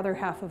grazes the other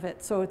half of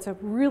it. So it's a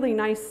really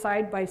nice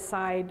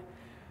side-by-side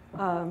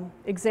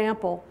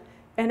example.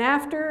 And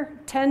after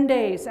 10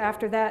 days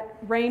after that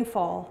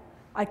rainfall,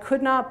 I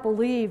could not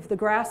believe the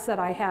grass that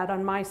I had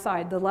on my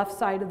side, the left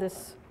side of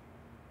this,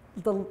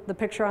 the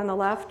picture on the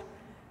left.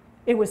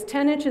 It was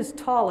 10 inches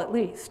tall at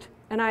least.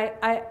 And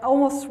I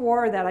almost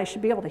swore that I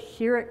should be able to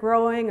hear it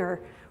growing,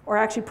 or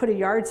actually put a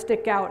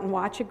yardstick out and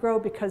watch it grow,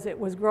 because it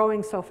was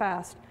growing so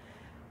fast.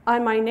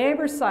 On my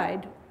neighbor's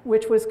side,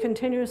 which was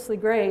continuously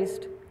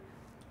grazed,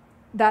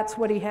 that's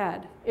what he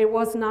had. It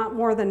was not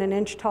more than 1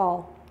 inch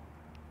tall.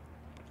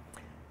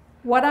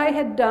 What I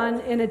had done,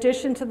 in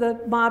addition to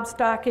the mob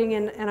stocking,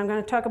 and I'm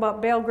going to talk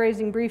about bale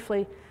grazing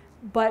briefly,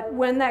 but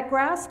when that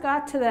grass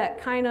got to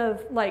that kind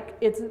of like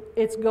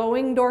it's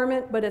going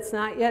dormant, but it's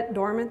not yet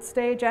dormant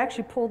stage, I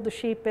actually pulled the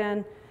sheep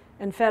in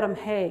and fed them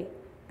hay,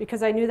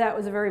 because I knew that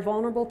was a very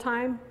vulnerable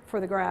time for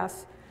the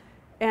grass.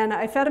 And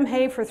I fed them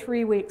hay for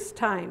 3 weeks'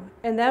 time.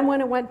 And then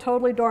when it went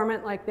totally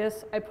dormant like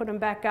this, I put them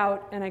back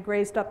out and I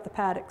grazed up the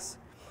paddocks.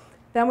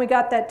 Then we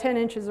got that 10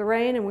 inches of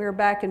rain and we were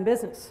back in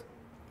business.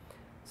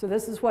 So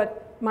this is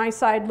what my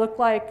side looked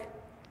like,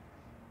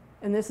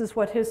 and this is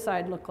what his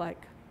side looked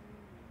like.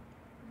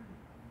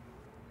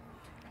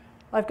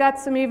 I've got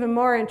some even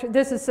more,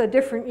 this is a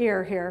different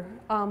year here,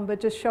 but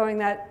just showing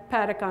that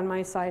paddock on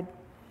my side.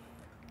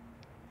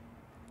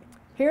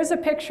 Here's a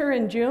picture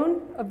in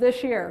June of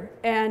this year,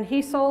 and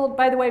he sold,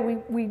 by the way,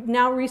 we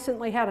now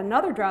recently had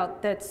another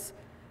drought it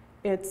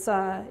was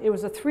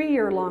a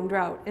 3-year long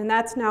drought, and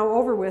that's now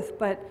over with,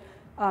 but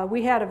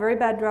we had a very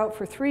bad drought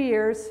for 3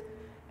 years,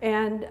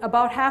 and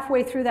about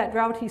halfway through that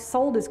drought, he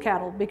sold his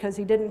cattle because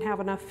he didn't have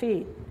enough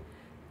feed.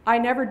 I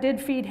never did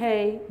feed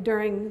hay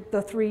during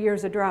the 3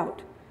 years of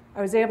drought.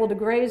 I was able to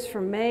graze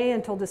from May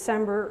until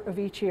December of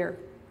each year.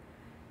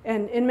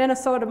 And in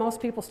Minnesota, most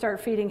people start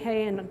feeding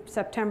hay in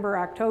September,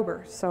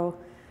 October. So,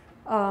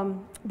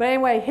 but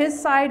anyway, his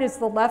side is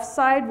the left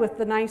side with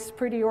the nice,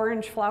 pretty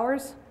orange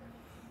flowers.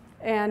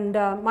 And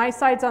my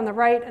side's on the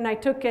right, and I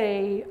took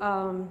a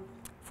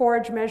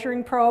forage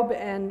measuring probe,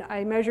 and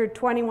I measured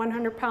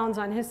 2,100 pounds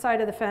on his side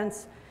of the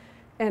fence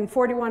and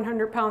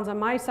 4,100 pounds on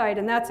my side,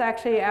 and that's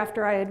actually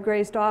after I had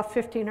grazed off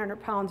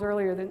 1,500 pounds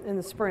earlier in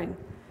the spring.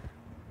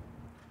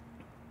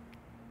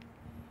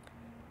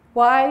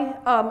 Why?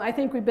 I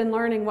think we've been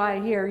learning why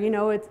here. You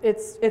know,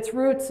 it's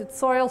roots, it's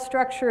soil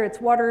structure,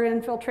 it's water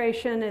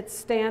infiltration, it's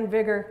stand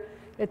vigor.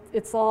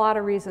 It's a lot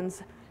of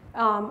reasons.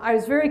 I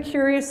was very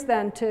curious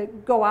then to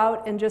go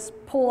out and just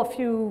pull a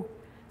few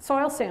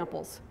soil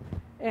samples.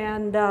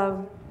 And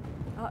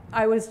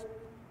I was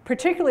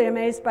particularly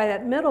amazed by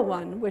that middle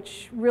one,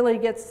 which really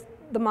gets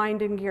the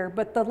mind in gear.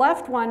 But the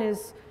left one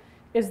is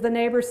the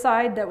neighbor's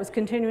side that was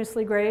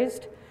continuously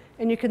grazed.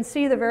 And you can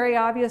see the very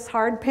obvious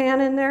hard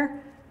pan in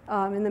there.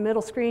 In the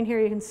middle screen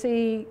here, you can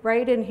see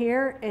right in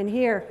here and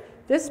here.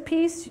 This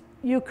piece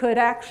you could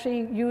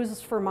actually use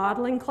for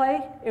modeling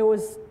clay. It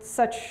was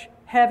such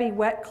heavy,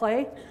 wet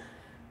clay.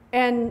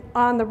 And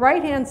on the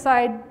right-hand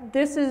side,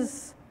 this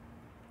is,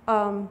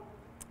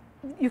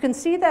 you can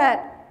see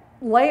that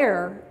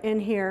layer in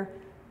here,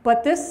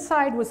 but this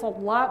side was a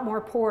lot more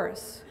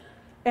porous.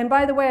 And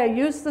by the way, I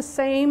used the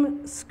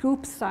same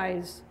scoop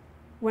size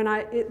when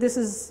this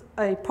is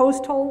a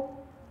post hole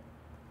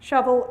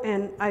shovel,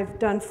 and I've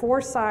done 4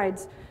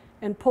 sides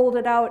and pulled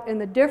it out, and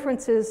the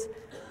difference is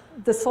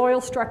the soil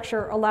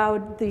structure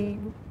allowed the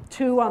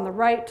 2 on the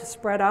right to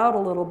spread out a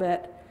little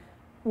bit,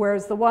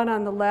 whereas the one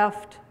on the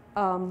left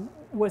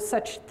was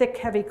such thick,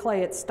 heavy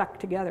clay it stuck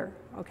together,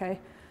 okay?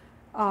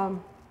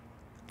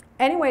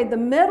 Anyway, the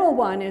middle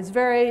one is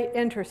very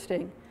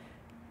interesting.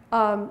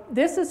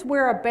 This is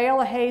where a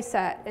bale of hay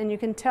sat, and you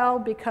can tell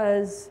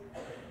because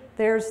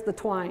there's the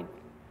twine,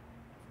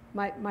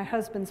 my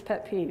husband's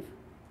pet peeve.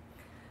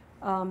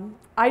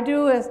 I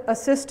do a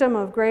system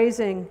of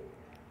grazing.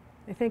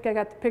 I think I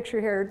got the picture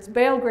here. It's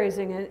bale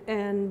grazing,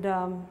 and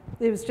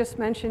it was just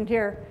mentioned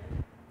here.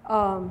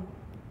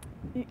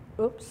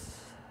 Oops.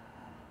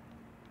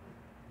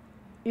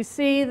 You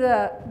see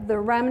the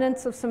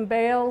remnants of some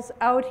bales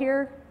out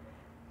here.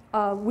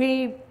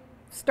 We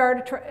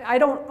started, I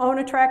don't own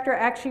a tractor.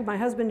 Actually, my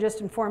husband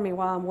just informed me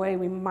while I'm away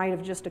we might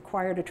have just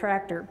acquired a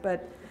tractor,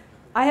 but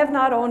I have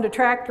not owned a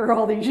tractor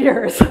all these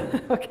years,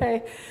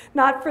 okay?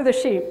 Not for the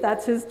sheep,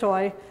 that's his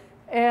toy.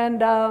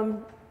 And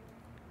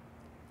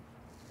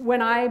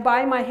when I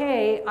buy my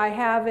hay, I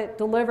have it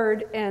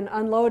delivered and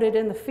unloaded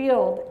in the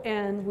field,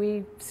 and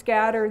we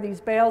scatter these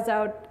bales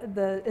out.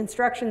 The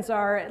instructions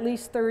are at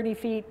least 30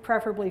 feet,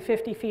 preferably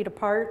 50 feet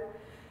apart.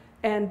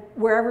 And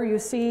wherever you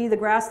see the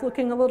grass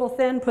looking a little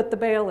thin, put the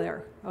bale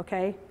there,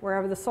 okay?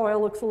 Wherever the soil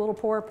looks a little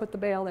poor, put the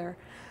bale there.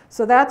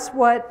 So that's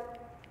what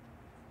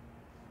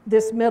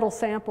this middle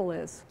sample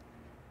is.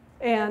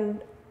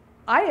 And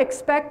I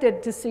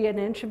expected to see an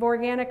inch of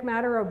organic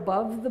matter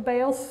above the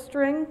bale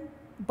string,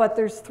 but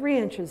there's 3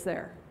 inches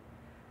there.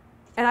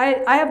 And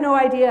I have no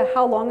idea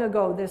how long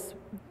ago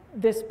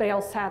this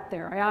bale sat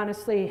there. I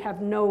honestly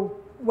have no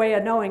way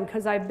of knowing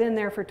because I've been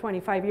there for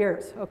 25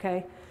 years,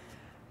 okay?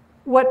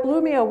 What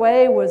blew me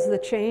away was the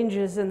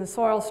changes in the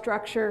soil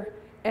structure,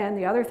 and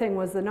the other thing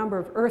was the number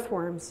of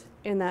earthworms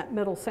in that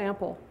middle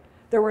sample.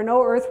 There were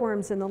no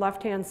earthworms in the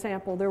left-hand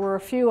sample. There were a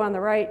few on the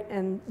right,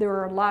 and there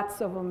were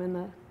lots of them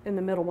in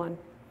the middle one.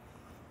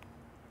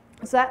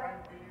 Is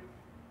that?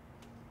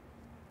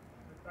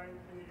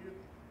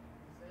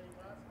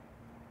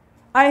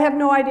 I have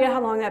no idea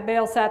how long that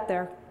bale sat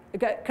there,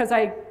 because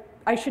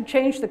I should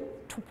change the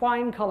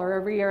twine color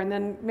every year, and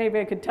then maybe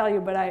I could tell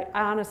you, but I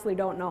honestly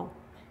don't know.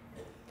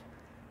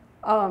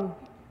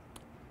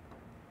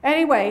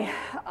 Anyway,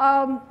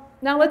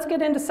 now let's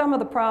get into some of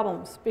the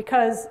problems,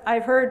 because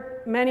I've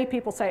heard many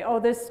people say, oh,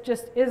 this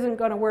just isn't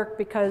going to work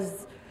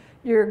because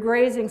you're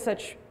grazing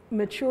such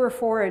mature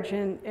forage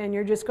and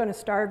you're just going to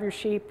starve your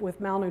sheep with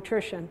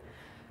malnutrition.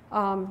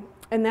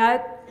 And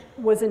that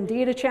was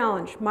indeed a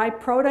challenge. My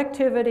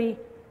productivity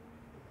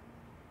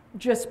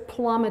just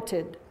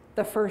plummeted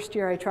the first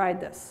year I tried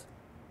this.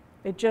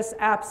 It just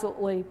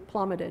absolutely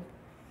plummeted.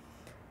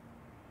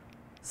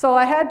 So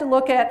I had to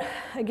look at,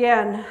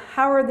 again,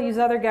 how are these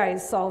other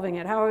guys solving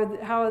it? How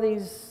are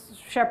these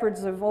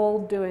shepherds of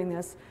old doing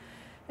this?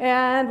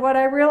 And what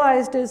I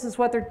realized is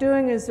what they're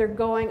doing is they're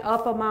going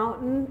up a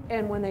mountain,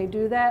 and when they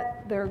do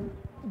that,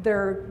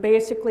 they're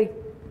basically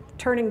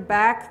turning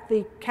back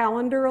the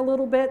calendar a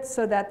little bit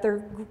so that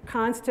they're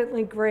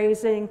constantly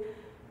grazing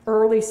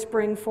early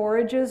spring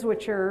forages,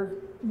 which are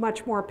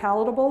much more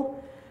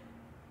palatable.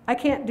 I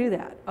can't do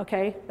that,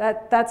 okay?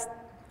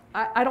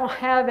 I don't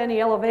have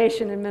any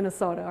elevation in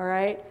Minnesota, all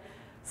right?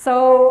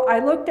 So I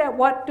looked at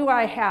what do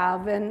I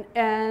have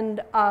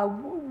and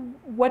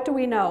what do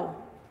we know?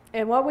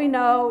 And what we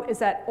know is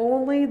that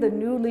only the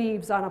new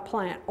leaves on a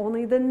plant,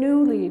 only the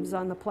new leaves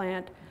on the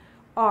plant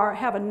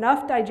have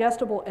enough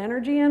digestible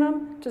energy in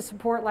them to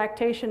support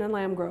lactation and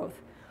lamb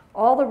growth.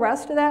 All the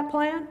rest of that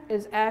plant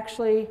is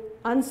actually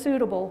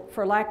unsuitable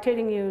for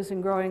lactating ewes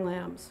and growing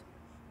lambs.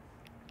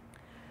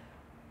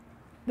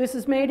 This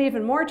is made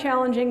even more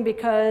challenging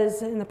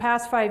because in the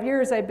past 5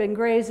 years I've been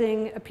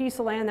grazing a piece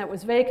of land that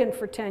was vacant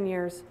for 10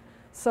 years.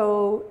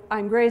 So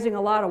I'm grazing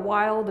a lot of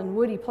wild and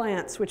woody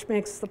plants, which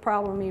makes the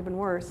problem even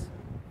worse.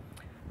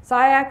 So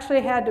I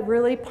actually had to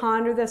really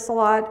ponder this a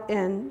lot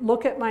and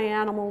look at my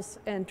animals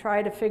and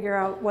try to figure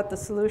out what the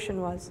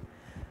solution was.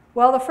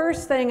 Well, the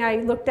first thing I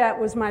looked at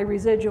was my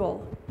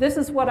residual. This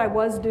is what I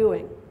was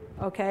doing,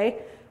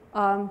 okay?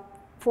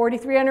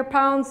 4,300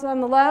 pounds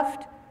on the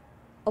left,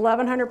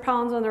 1,100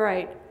 pounds on the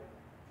right.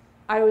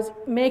 I was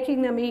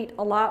making them eat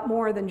a lot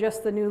more than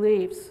just the new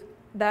leaves.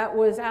 That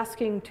was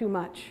asking too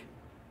much,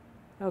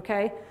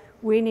 okay?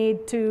 We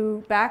need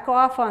to back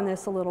off on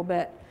this a little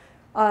bit.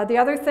 The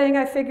other thing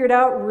I figured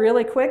out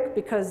really quick,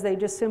 because they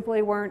just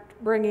simply weren't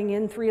bringing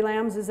in 3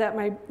 lambs, is that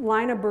my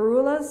line of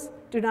Barulas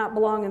do not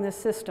belong in this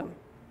system,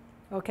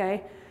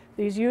 okay?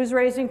 These ewes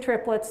raising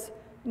triplets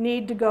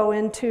need to go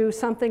into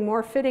something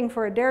more fitting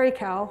for a dairy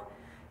cow,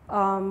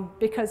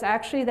 because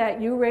actually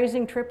that ewe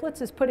raising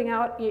triplets is putting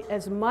out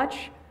as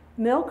much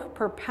milk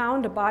per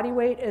pound of body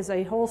weight as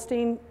a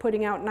Holstein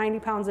putting out 90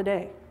 pounds a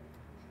day.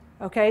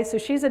 Okay, so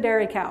she's a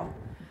dairy cow.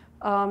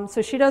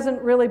 So she doesn't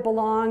really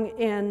belong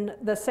in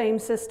the same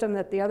system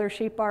that the other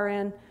sheep are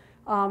in.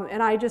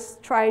 And I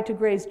just try to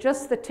graze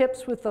just the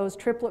tips with those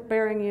triplet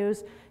bearing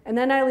ewes, and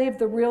then I leave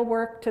the real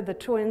work to the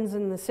twins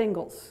and the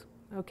singles,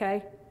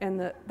 okay, and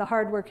the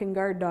hardworking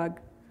guard dog.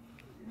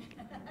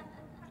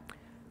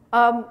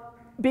 And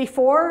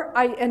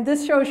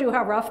this shows you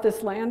how rough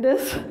this land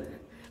is.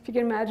 If you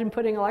can imagine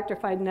putting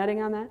electrified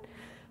netting on that.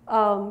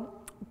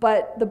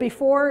 But the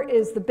before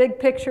is the big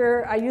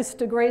picture. I used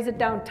to graze it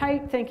down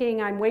tight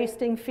thinking I'm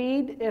wasting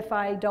feed if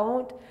I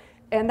don't.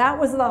 And that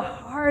was the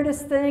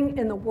hardest thing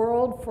in the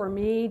world for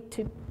me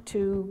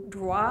to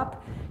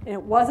drop. And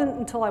it wasn't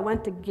until I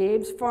went to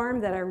Gabe's farm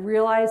that I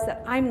realized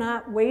that I'm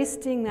not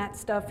wasting that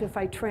stuff if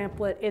I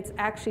trample it. It's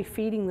actually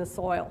feeding the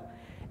soil.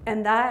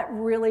 And that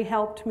really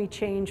helped me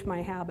change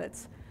my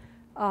habits.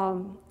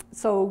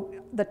 So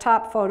the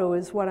top photo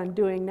is what I'm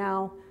doing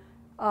now.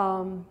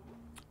 On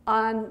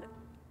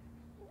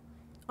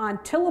on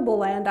tillable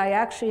land, I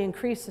actually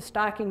increase the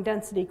stocking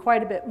density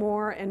quite a bit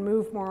more and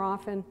move more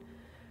often.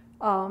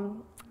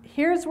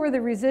 Here's where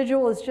the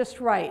residual is just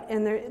right,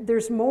 and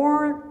there's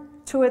more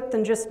to it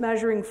than just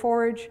measuring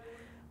forage.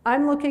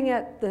 I'm looking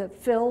at the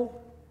fill,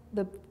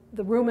 the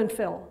rumen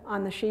fill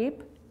on the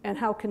sheep, and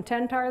how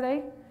content are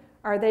they?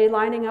 Are they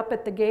lining up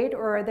at the gate,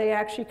 or are they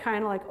actually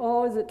kind of like,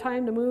 oh, is it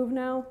time to move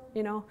now?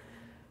 You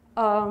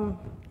know.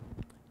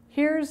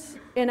 Here's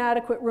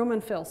inadequate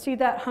rumen fill. See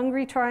that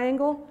hungry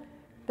triangle?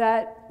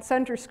 That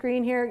center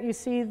screen here, you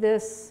see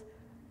this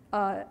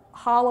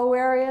hollow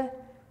area?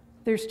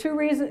 There's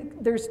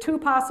two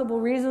possible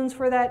reasons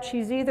for that.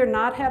 She's either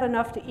not had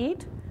enough to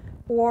eat,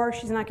 or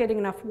she's not getting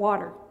enough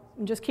water.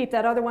 And just keep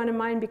that other one in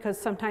mind, because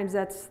sometimes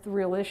that's the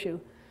real issue.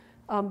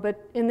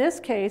 But in this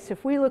case,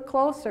 if we look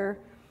closer,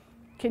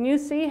 can you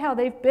see how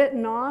they've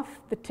bitten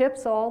off the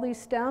tips of all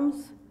these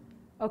stems?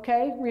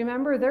 Okay,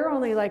 remember, they're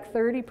only like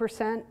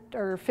 30%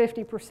 or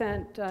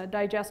 50%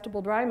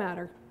 digestible dry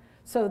matter.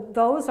 So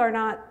those are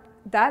not,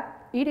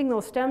 eating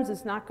those stems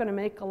is not going to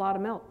make a lot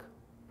of milk.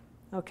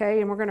 Okay,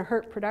 and we're going to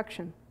hurt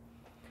production.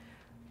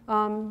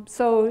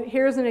 So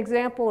here's an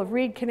example of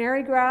reed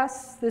canary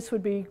grass. This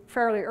would be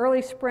fairly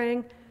early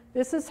spring.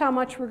 This is how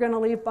much we're going to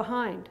leave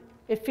behind.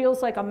 It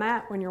feels like a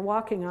mat when you're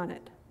walking on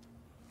it.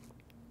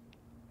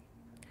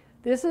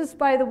 This is,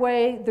 by the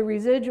way, the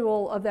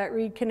residual of that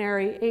reed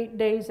canary 8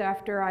 days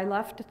after I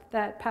left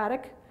that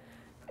paddock.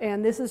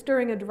 And this is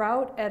during a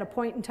drought at a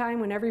point in time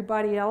when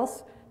everybody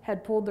else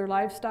had pulled their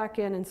livestock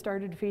in and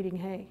started feeding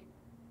hay.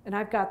 And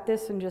I've got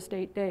this in just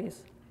 8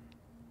 days.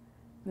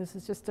 This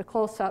is just a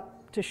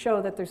close-up to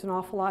show that there's an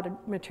awful lot of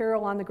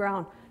material on the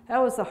ground. That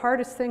was the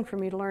hardest thing for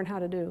me to learn how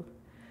to do.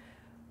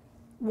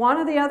 One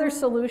of the other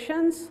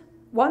solutions,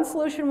 one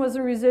solution was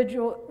a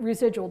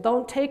residual.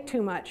 Don't take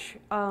too much.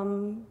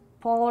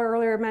 Paul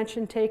earlier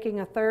mentioned taking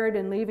 1/3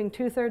 and leaving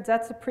 2/3.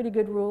 That's a pretty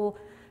good rule.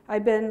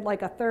 I've been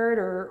like 1/3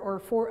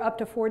 or up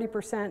to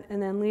 40%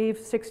 and then leave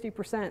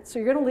 60%. So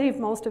you're going to leave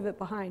most of it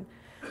behind.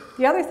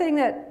 The other thing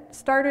that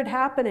started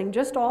happening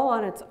just all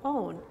on its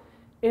own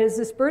is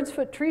this bird's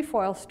foot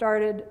trefoil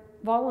started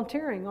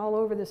volunteering all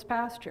over this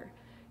pasture.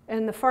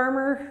 And the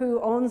farmer who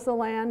owns the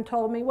land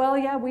told me, well,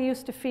 yeah, we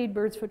used to feed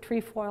bird's foot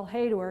trefoil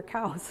hay to our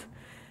cows.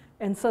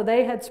 And so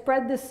they had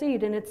spread this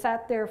seed, and it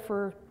sat there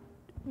for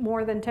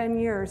more than 10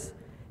 years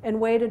and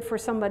waited for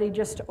somebody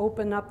just to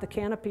open up the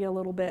canopy a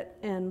little bit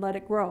and let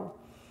it grow.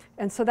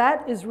 And so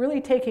that is really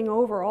taking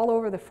over all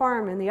over the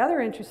farm. And the other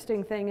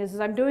interesting thing is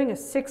I'm doing a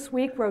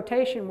 6-week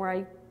rotation where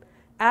I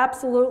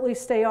absolutely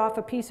stay off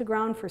a piece of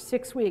ground for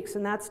 6 weeks,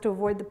 and that's to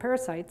avoid the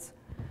parasites,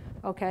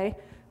 okay?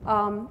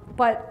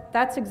 But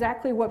that's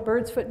exactly what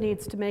bird's foot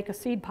needs to make a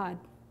seed pod,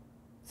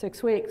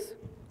 6 weeks.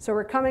 So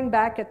we're coming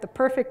back at the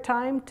perfect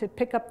time to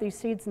pick up these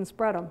seeds and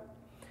spread them.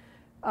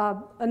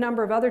 A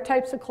number of other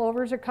types of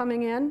clovers are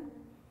coming in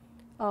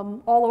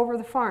all over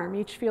the farm.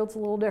 Each field's a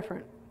little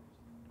different.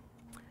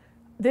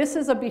 This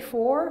is a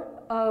before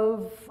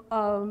of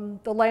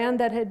the land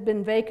that had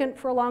been vacant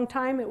for a long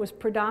time. It was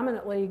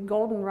predominantly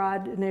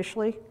goldenrod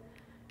initially.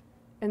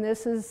 And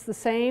this is the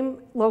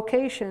same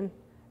location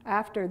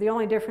after. The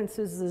only difference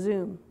is the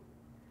zoom.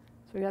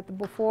 So we got the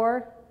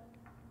before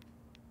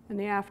and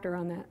the after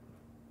on that.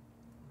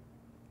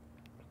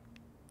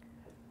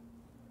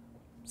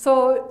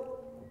 So,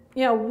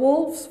 you know,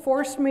 wolves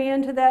forced me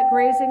into that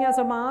grazing as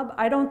a mob.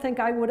 I don't think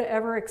I would have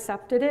ever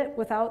accepted it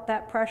without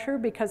that pressure,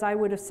 because I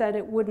would have said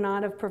it would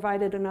not have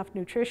provided enough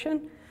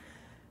nutrition.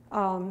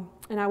 And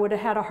I would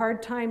have had a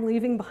hard time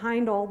leaving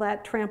behind all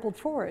that trampled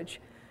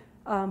forage.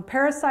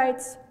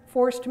 Parasites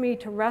forced me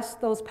to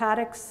rest those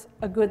paddocks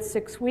a good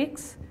 6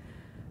 weeks.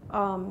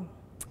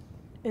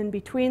 In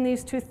between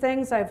these two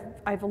things,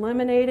 I've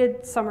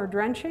eliminated summer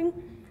drenching.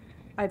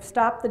 I've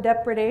stopped the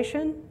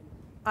depredation.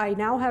 I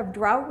now have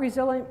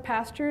drought-resilient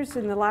pastures.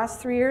 In the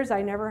last 3 years,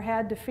 I never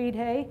had to feed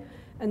hay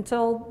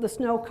until the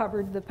snow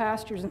covered the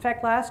pastures. In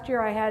fact, last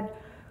year I had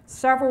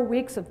several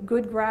weeks of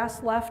good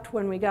grass left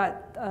when we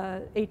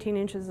got 18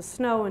 inches of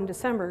snow in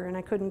December, and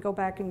I couldn't go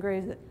back and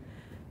graze it.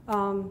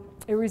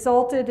 It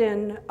resulted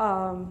in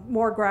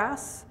more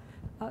grass.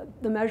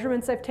 The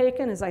measurements I've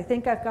taken is I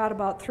think I've got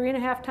about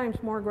 3.5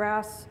 times more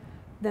grass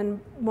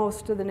than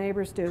most of the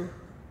neighbors do.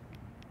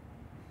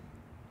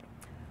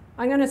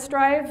 I'm going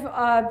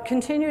to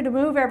continue to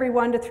move every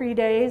 1 to 3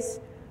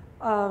 days,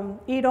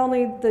 eat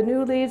only the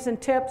new leaves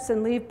and tips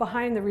and leave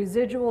behind the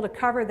residual to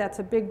cover. That's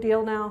a big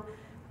deal now.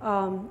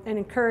 And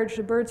encourage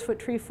the bird's foot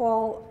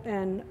trefoil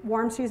and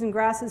warm season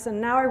grasses.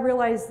 And now I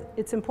realize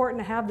it's important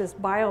to have this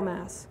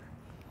biomass.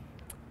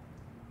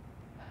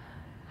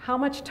 How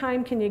much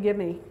time can you give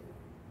me?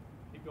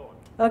 Keep going.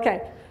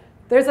 Okay.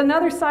 There's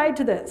another side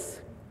to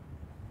this.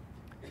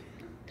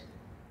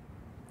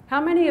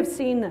 How many have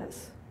seen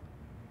this?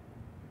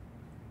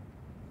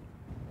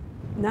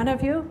 None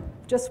of you?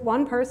 Just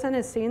one person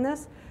has seen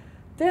this?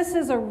 This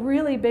is a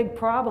really big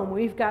problem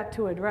we've got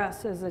to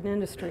address as an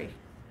industry.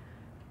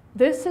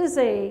 This is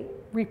a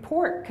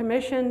report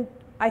commissioned,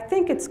 I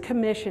think it's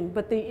commissioned,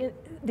 but the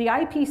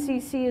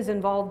IPCC is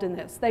involved in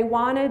this. They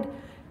wanted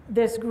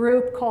this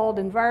group called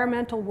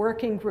Environmental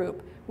Working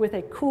Group with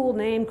a cool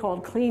name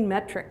called Clean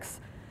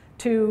Metrics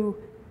to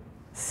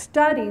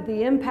study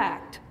the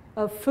impact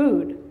of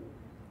food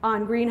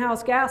on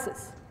greenhouse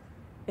gases.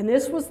 And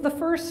this was the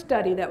first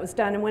study that was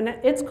done. And when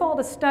it's called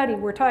a study,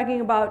 we're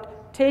talking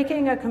about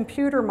taking a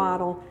computer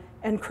model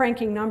and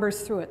cranking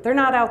numbers through it. They're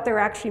not out there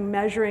actually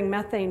measuring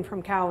methane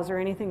from cows or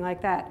anything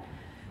like that.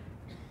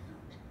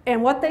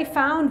 And what they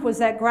found was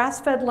that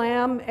grass-fed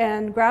lamb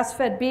and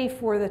grass-fed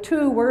beef were the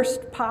two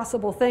worst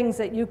possible things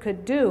that you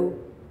could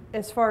do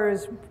as far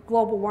as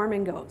global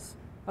warming goes.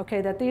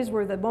 Okay, that these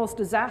were the most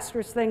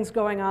disastrous things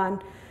going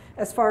on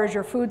as far as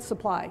your food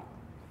supply.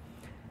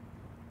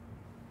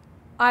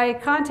 I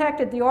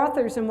contacted the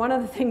authors, and one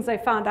of the things I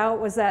found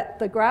out was that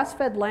the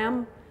grass-fed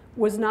lamb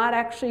was not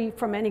actually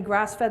from any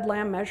grass-fed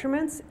lamb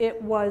measurements. It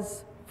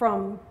was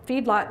from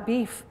feedlot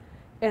beef,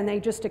 and they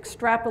just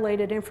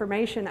extrapolated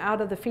information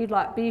out of the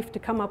feedlot beef to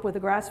come up with a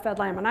grass-fed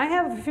lamb. And I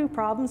have a few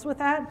problems with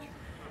that.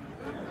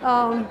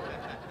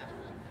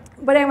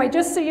 But anyway,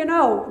 just so you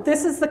know,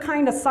 this is the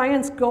kind of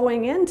science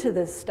going into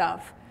this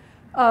stuff.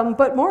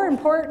 But more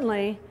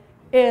importantly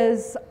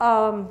is,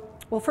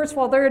 well, first of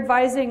all, they're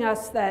advising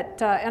us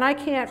that, and I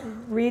can't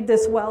read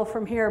this well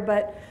from here,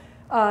 but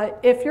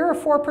if you're a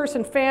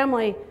 4-person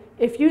family,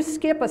 if you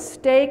skip a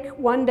steak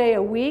 1 day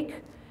a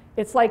week,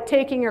 it's like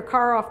taking your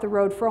car off the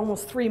road for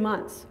almost 3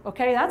 months.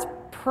 Okay, that's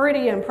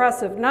pretty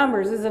impressive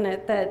numbers, isn't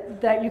it?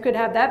 That you could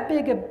have that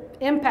big an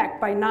impact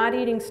by not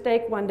eating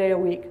steak 1 day a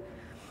week.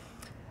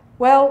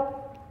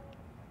 Well,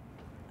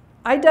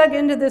 I dug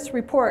into this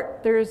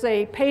report. There's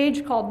a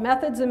page called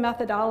Methods and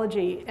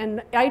Methodology,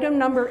 and item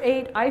number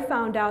 8, I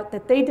found out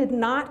that they did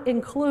not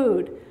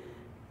include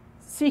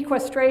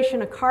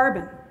sequestration of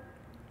carbon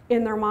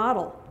in their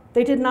model.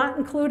 They did not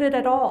include it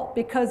at all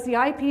because the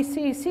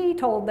IPCC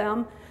told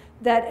them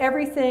that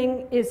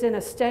everything is in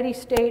a steady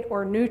state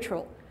or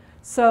neutral.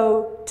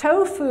 So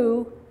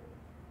tofu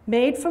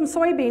made from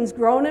soybeans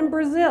grown in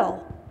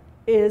Brazil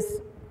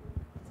is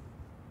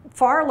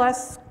far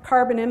less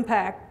carbon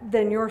impact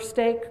than your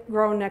steak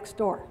grown next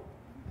door.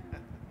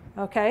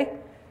 Okay?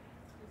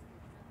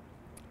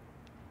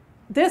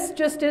 This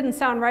just didn't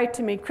sound right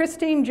to me.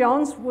 Christine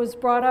Jones was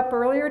brought up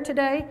earlier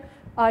today.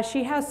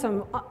 She has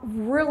some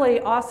really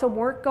awesome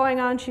work going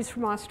on. She's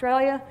from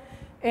Australia.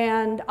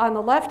 And on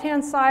the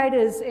left-hand side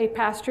is a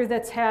pasture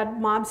that's had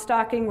mob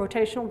stocking,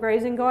 rotational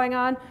grazing going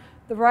on.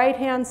 The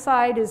right-hand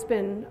side has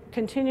been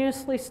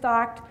continuously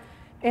stocked.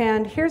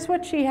 And here's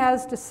what she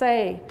has to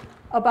say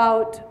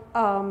about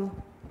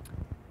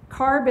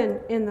carbon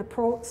in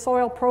the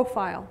soil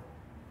profile.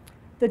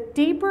 The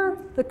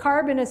deeper the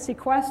carbon is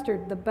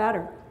sequestered, the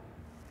better.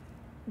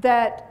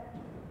 That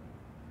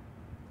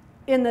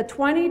in the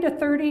 20 to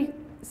 30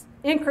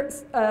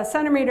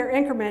 centimeter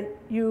increment,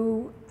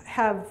 you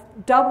have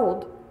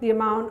doubled the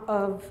amount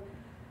of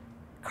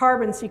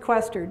carbon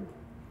sequestered.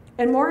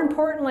 And more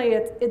importantly,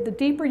 the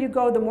deeper you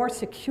go, the more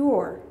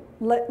secure.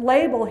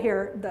 Label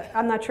here,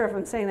 I'm not sure if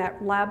I'm saying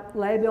that,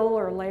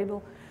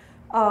 label.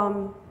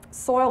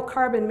 Soil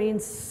carbon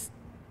means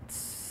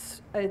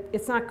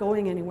it's not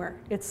going anywhere.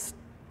 It's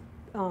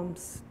going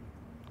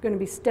to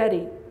be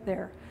steady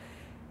there.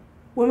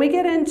 When we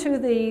get into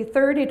the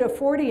 30 to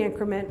 40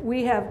 increment,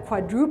 we have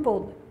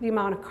quadrupled the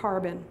amount of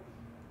carbon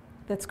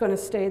that's going to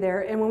stay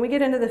there. And when we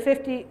get into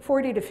the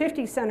 40 to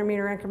 50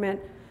 centimeter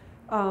increment,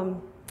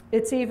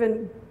 it's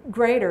even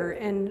greater.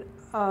 And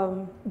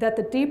that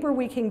the deeper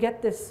we can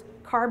get this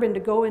carbon to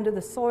go into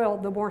the soil,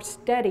 the more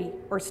steady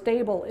or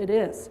stable it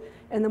is,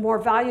 and the more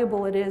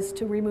valuable it is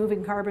to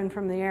removing carbon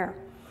from the air.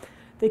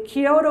 The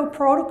Kyoto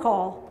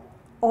Protocol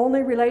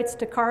only relates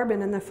to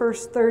carbon in the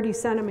first 30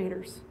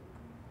 centimeters.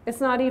 It's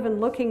not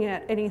even looking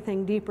at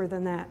anything deeper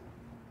than that.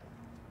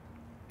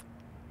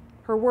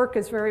 Her work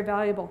is very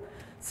valuable.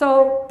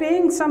 So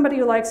being somebody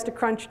who likes to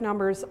crunch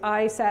numbers,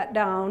 I sat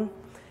down,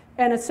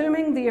 and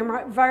assuming the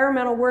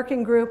Environmental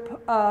Working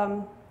Group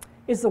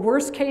is the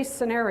worst case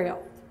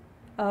scenario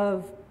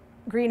of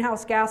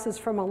greenhouse gases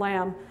from a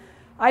lamb,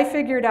 I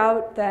figured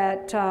out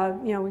that,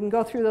 we can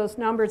go through those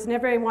numbers, and if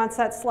everybody wants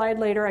that slide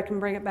later, I can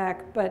bring it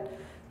back, but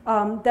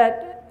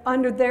that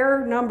under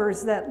their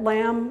numbers, that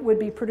lamb would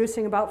be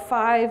producing about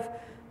 5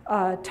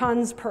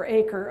 tons per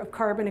acre of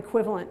carbon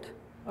equivalent,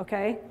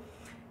 okay?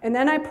 And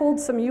then I pulled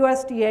some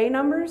USDA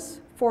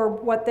numbers for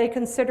what they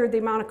considered the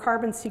amount of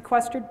carbon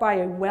sequestered by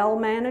a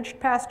well-managed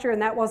pasture,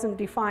 and that wasn't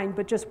defined,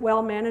 but just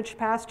well-managed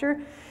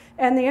pasture.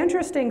 And the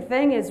interesting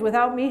thing is,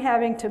 without me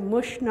having to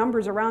mush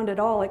numbers around at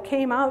all, it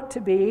came out to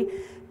be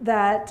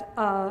that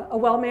a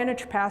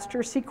well-managed pasture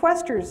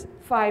sequesters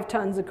 5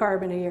 tons of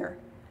carbon a year.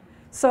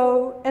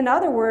 So in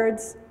other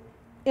words,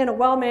 in a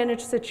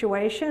well-managed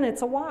situation,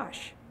 it's a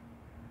wash.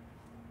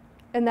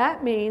 And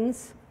that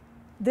means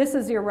this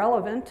is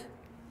irrelevant.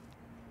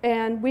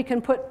 And we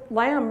can put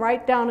lamb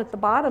right down at the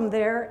bottom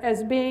there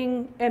as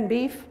being, and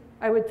beef,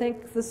 I would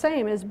think the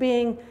same, as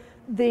being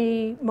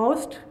the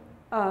most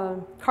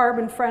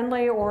carbon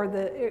friendly, or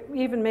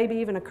maybe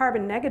even a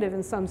carbon negative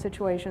in some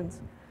situations.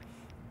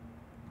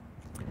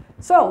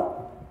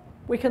 So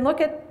we can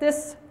look at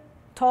this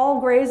tall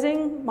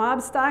grazing,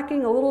 mob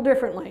stocking a little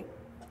differently.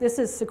 This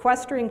is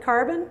sequestering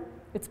carbon,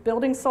 it's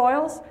building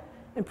soils,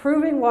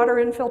 improving water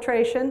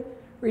infiltration,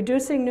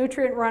 reducing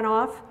nutrient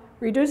runoff,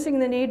 reducing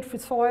the need for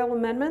soil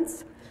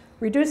amendments,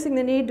 reducing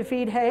the need to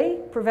feed hay,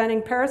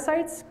 preventing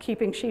parasites,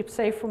 keeping sheep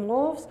safe from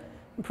wolves,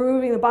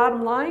 improving the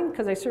bottom line,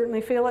 because I certainly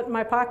feel it in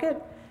my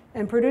pocket,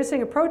 and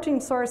producing a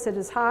protein source that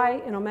is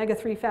high in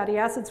omega-3 fatty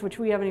acids, which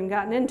we haven't even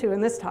gotten into in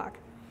this talk.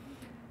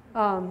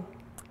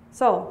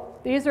 So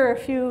these are a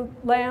few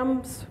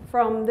lambs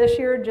from this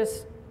year,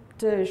 just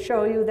to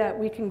show you that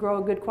we can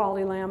grow a good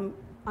quality lamb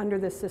under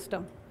this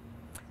system.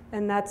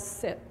 And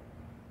that's it.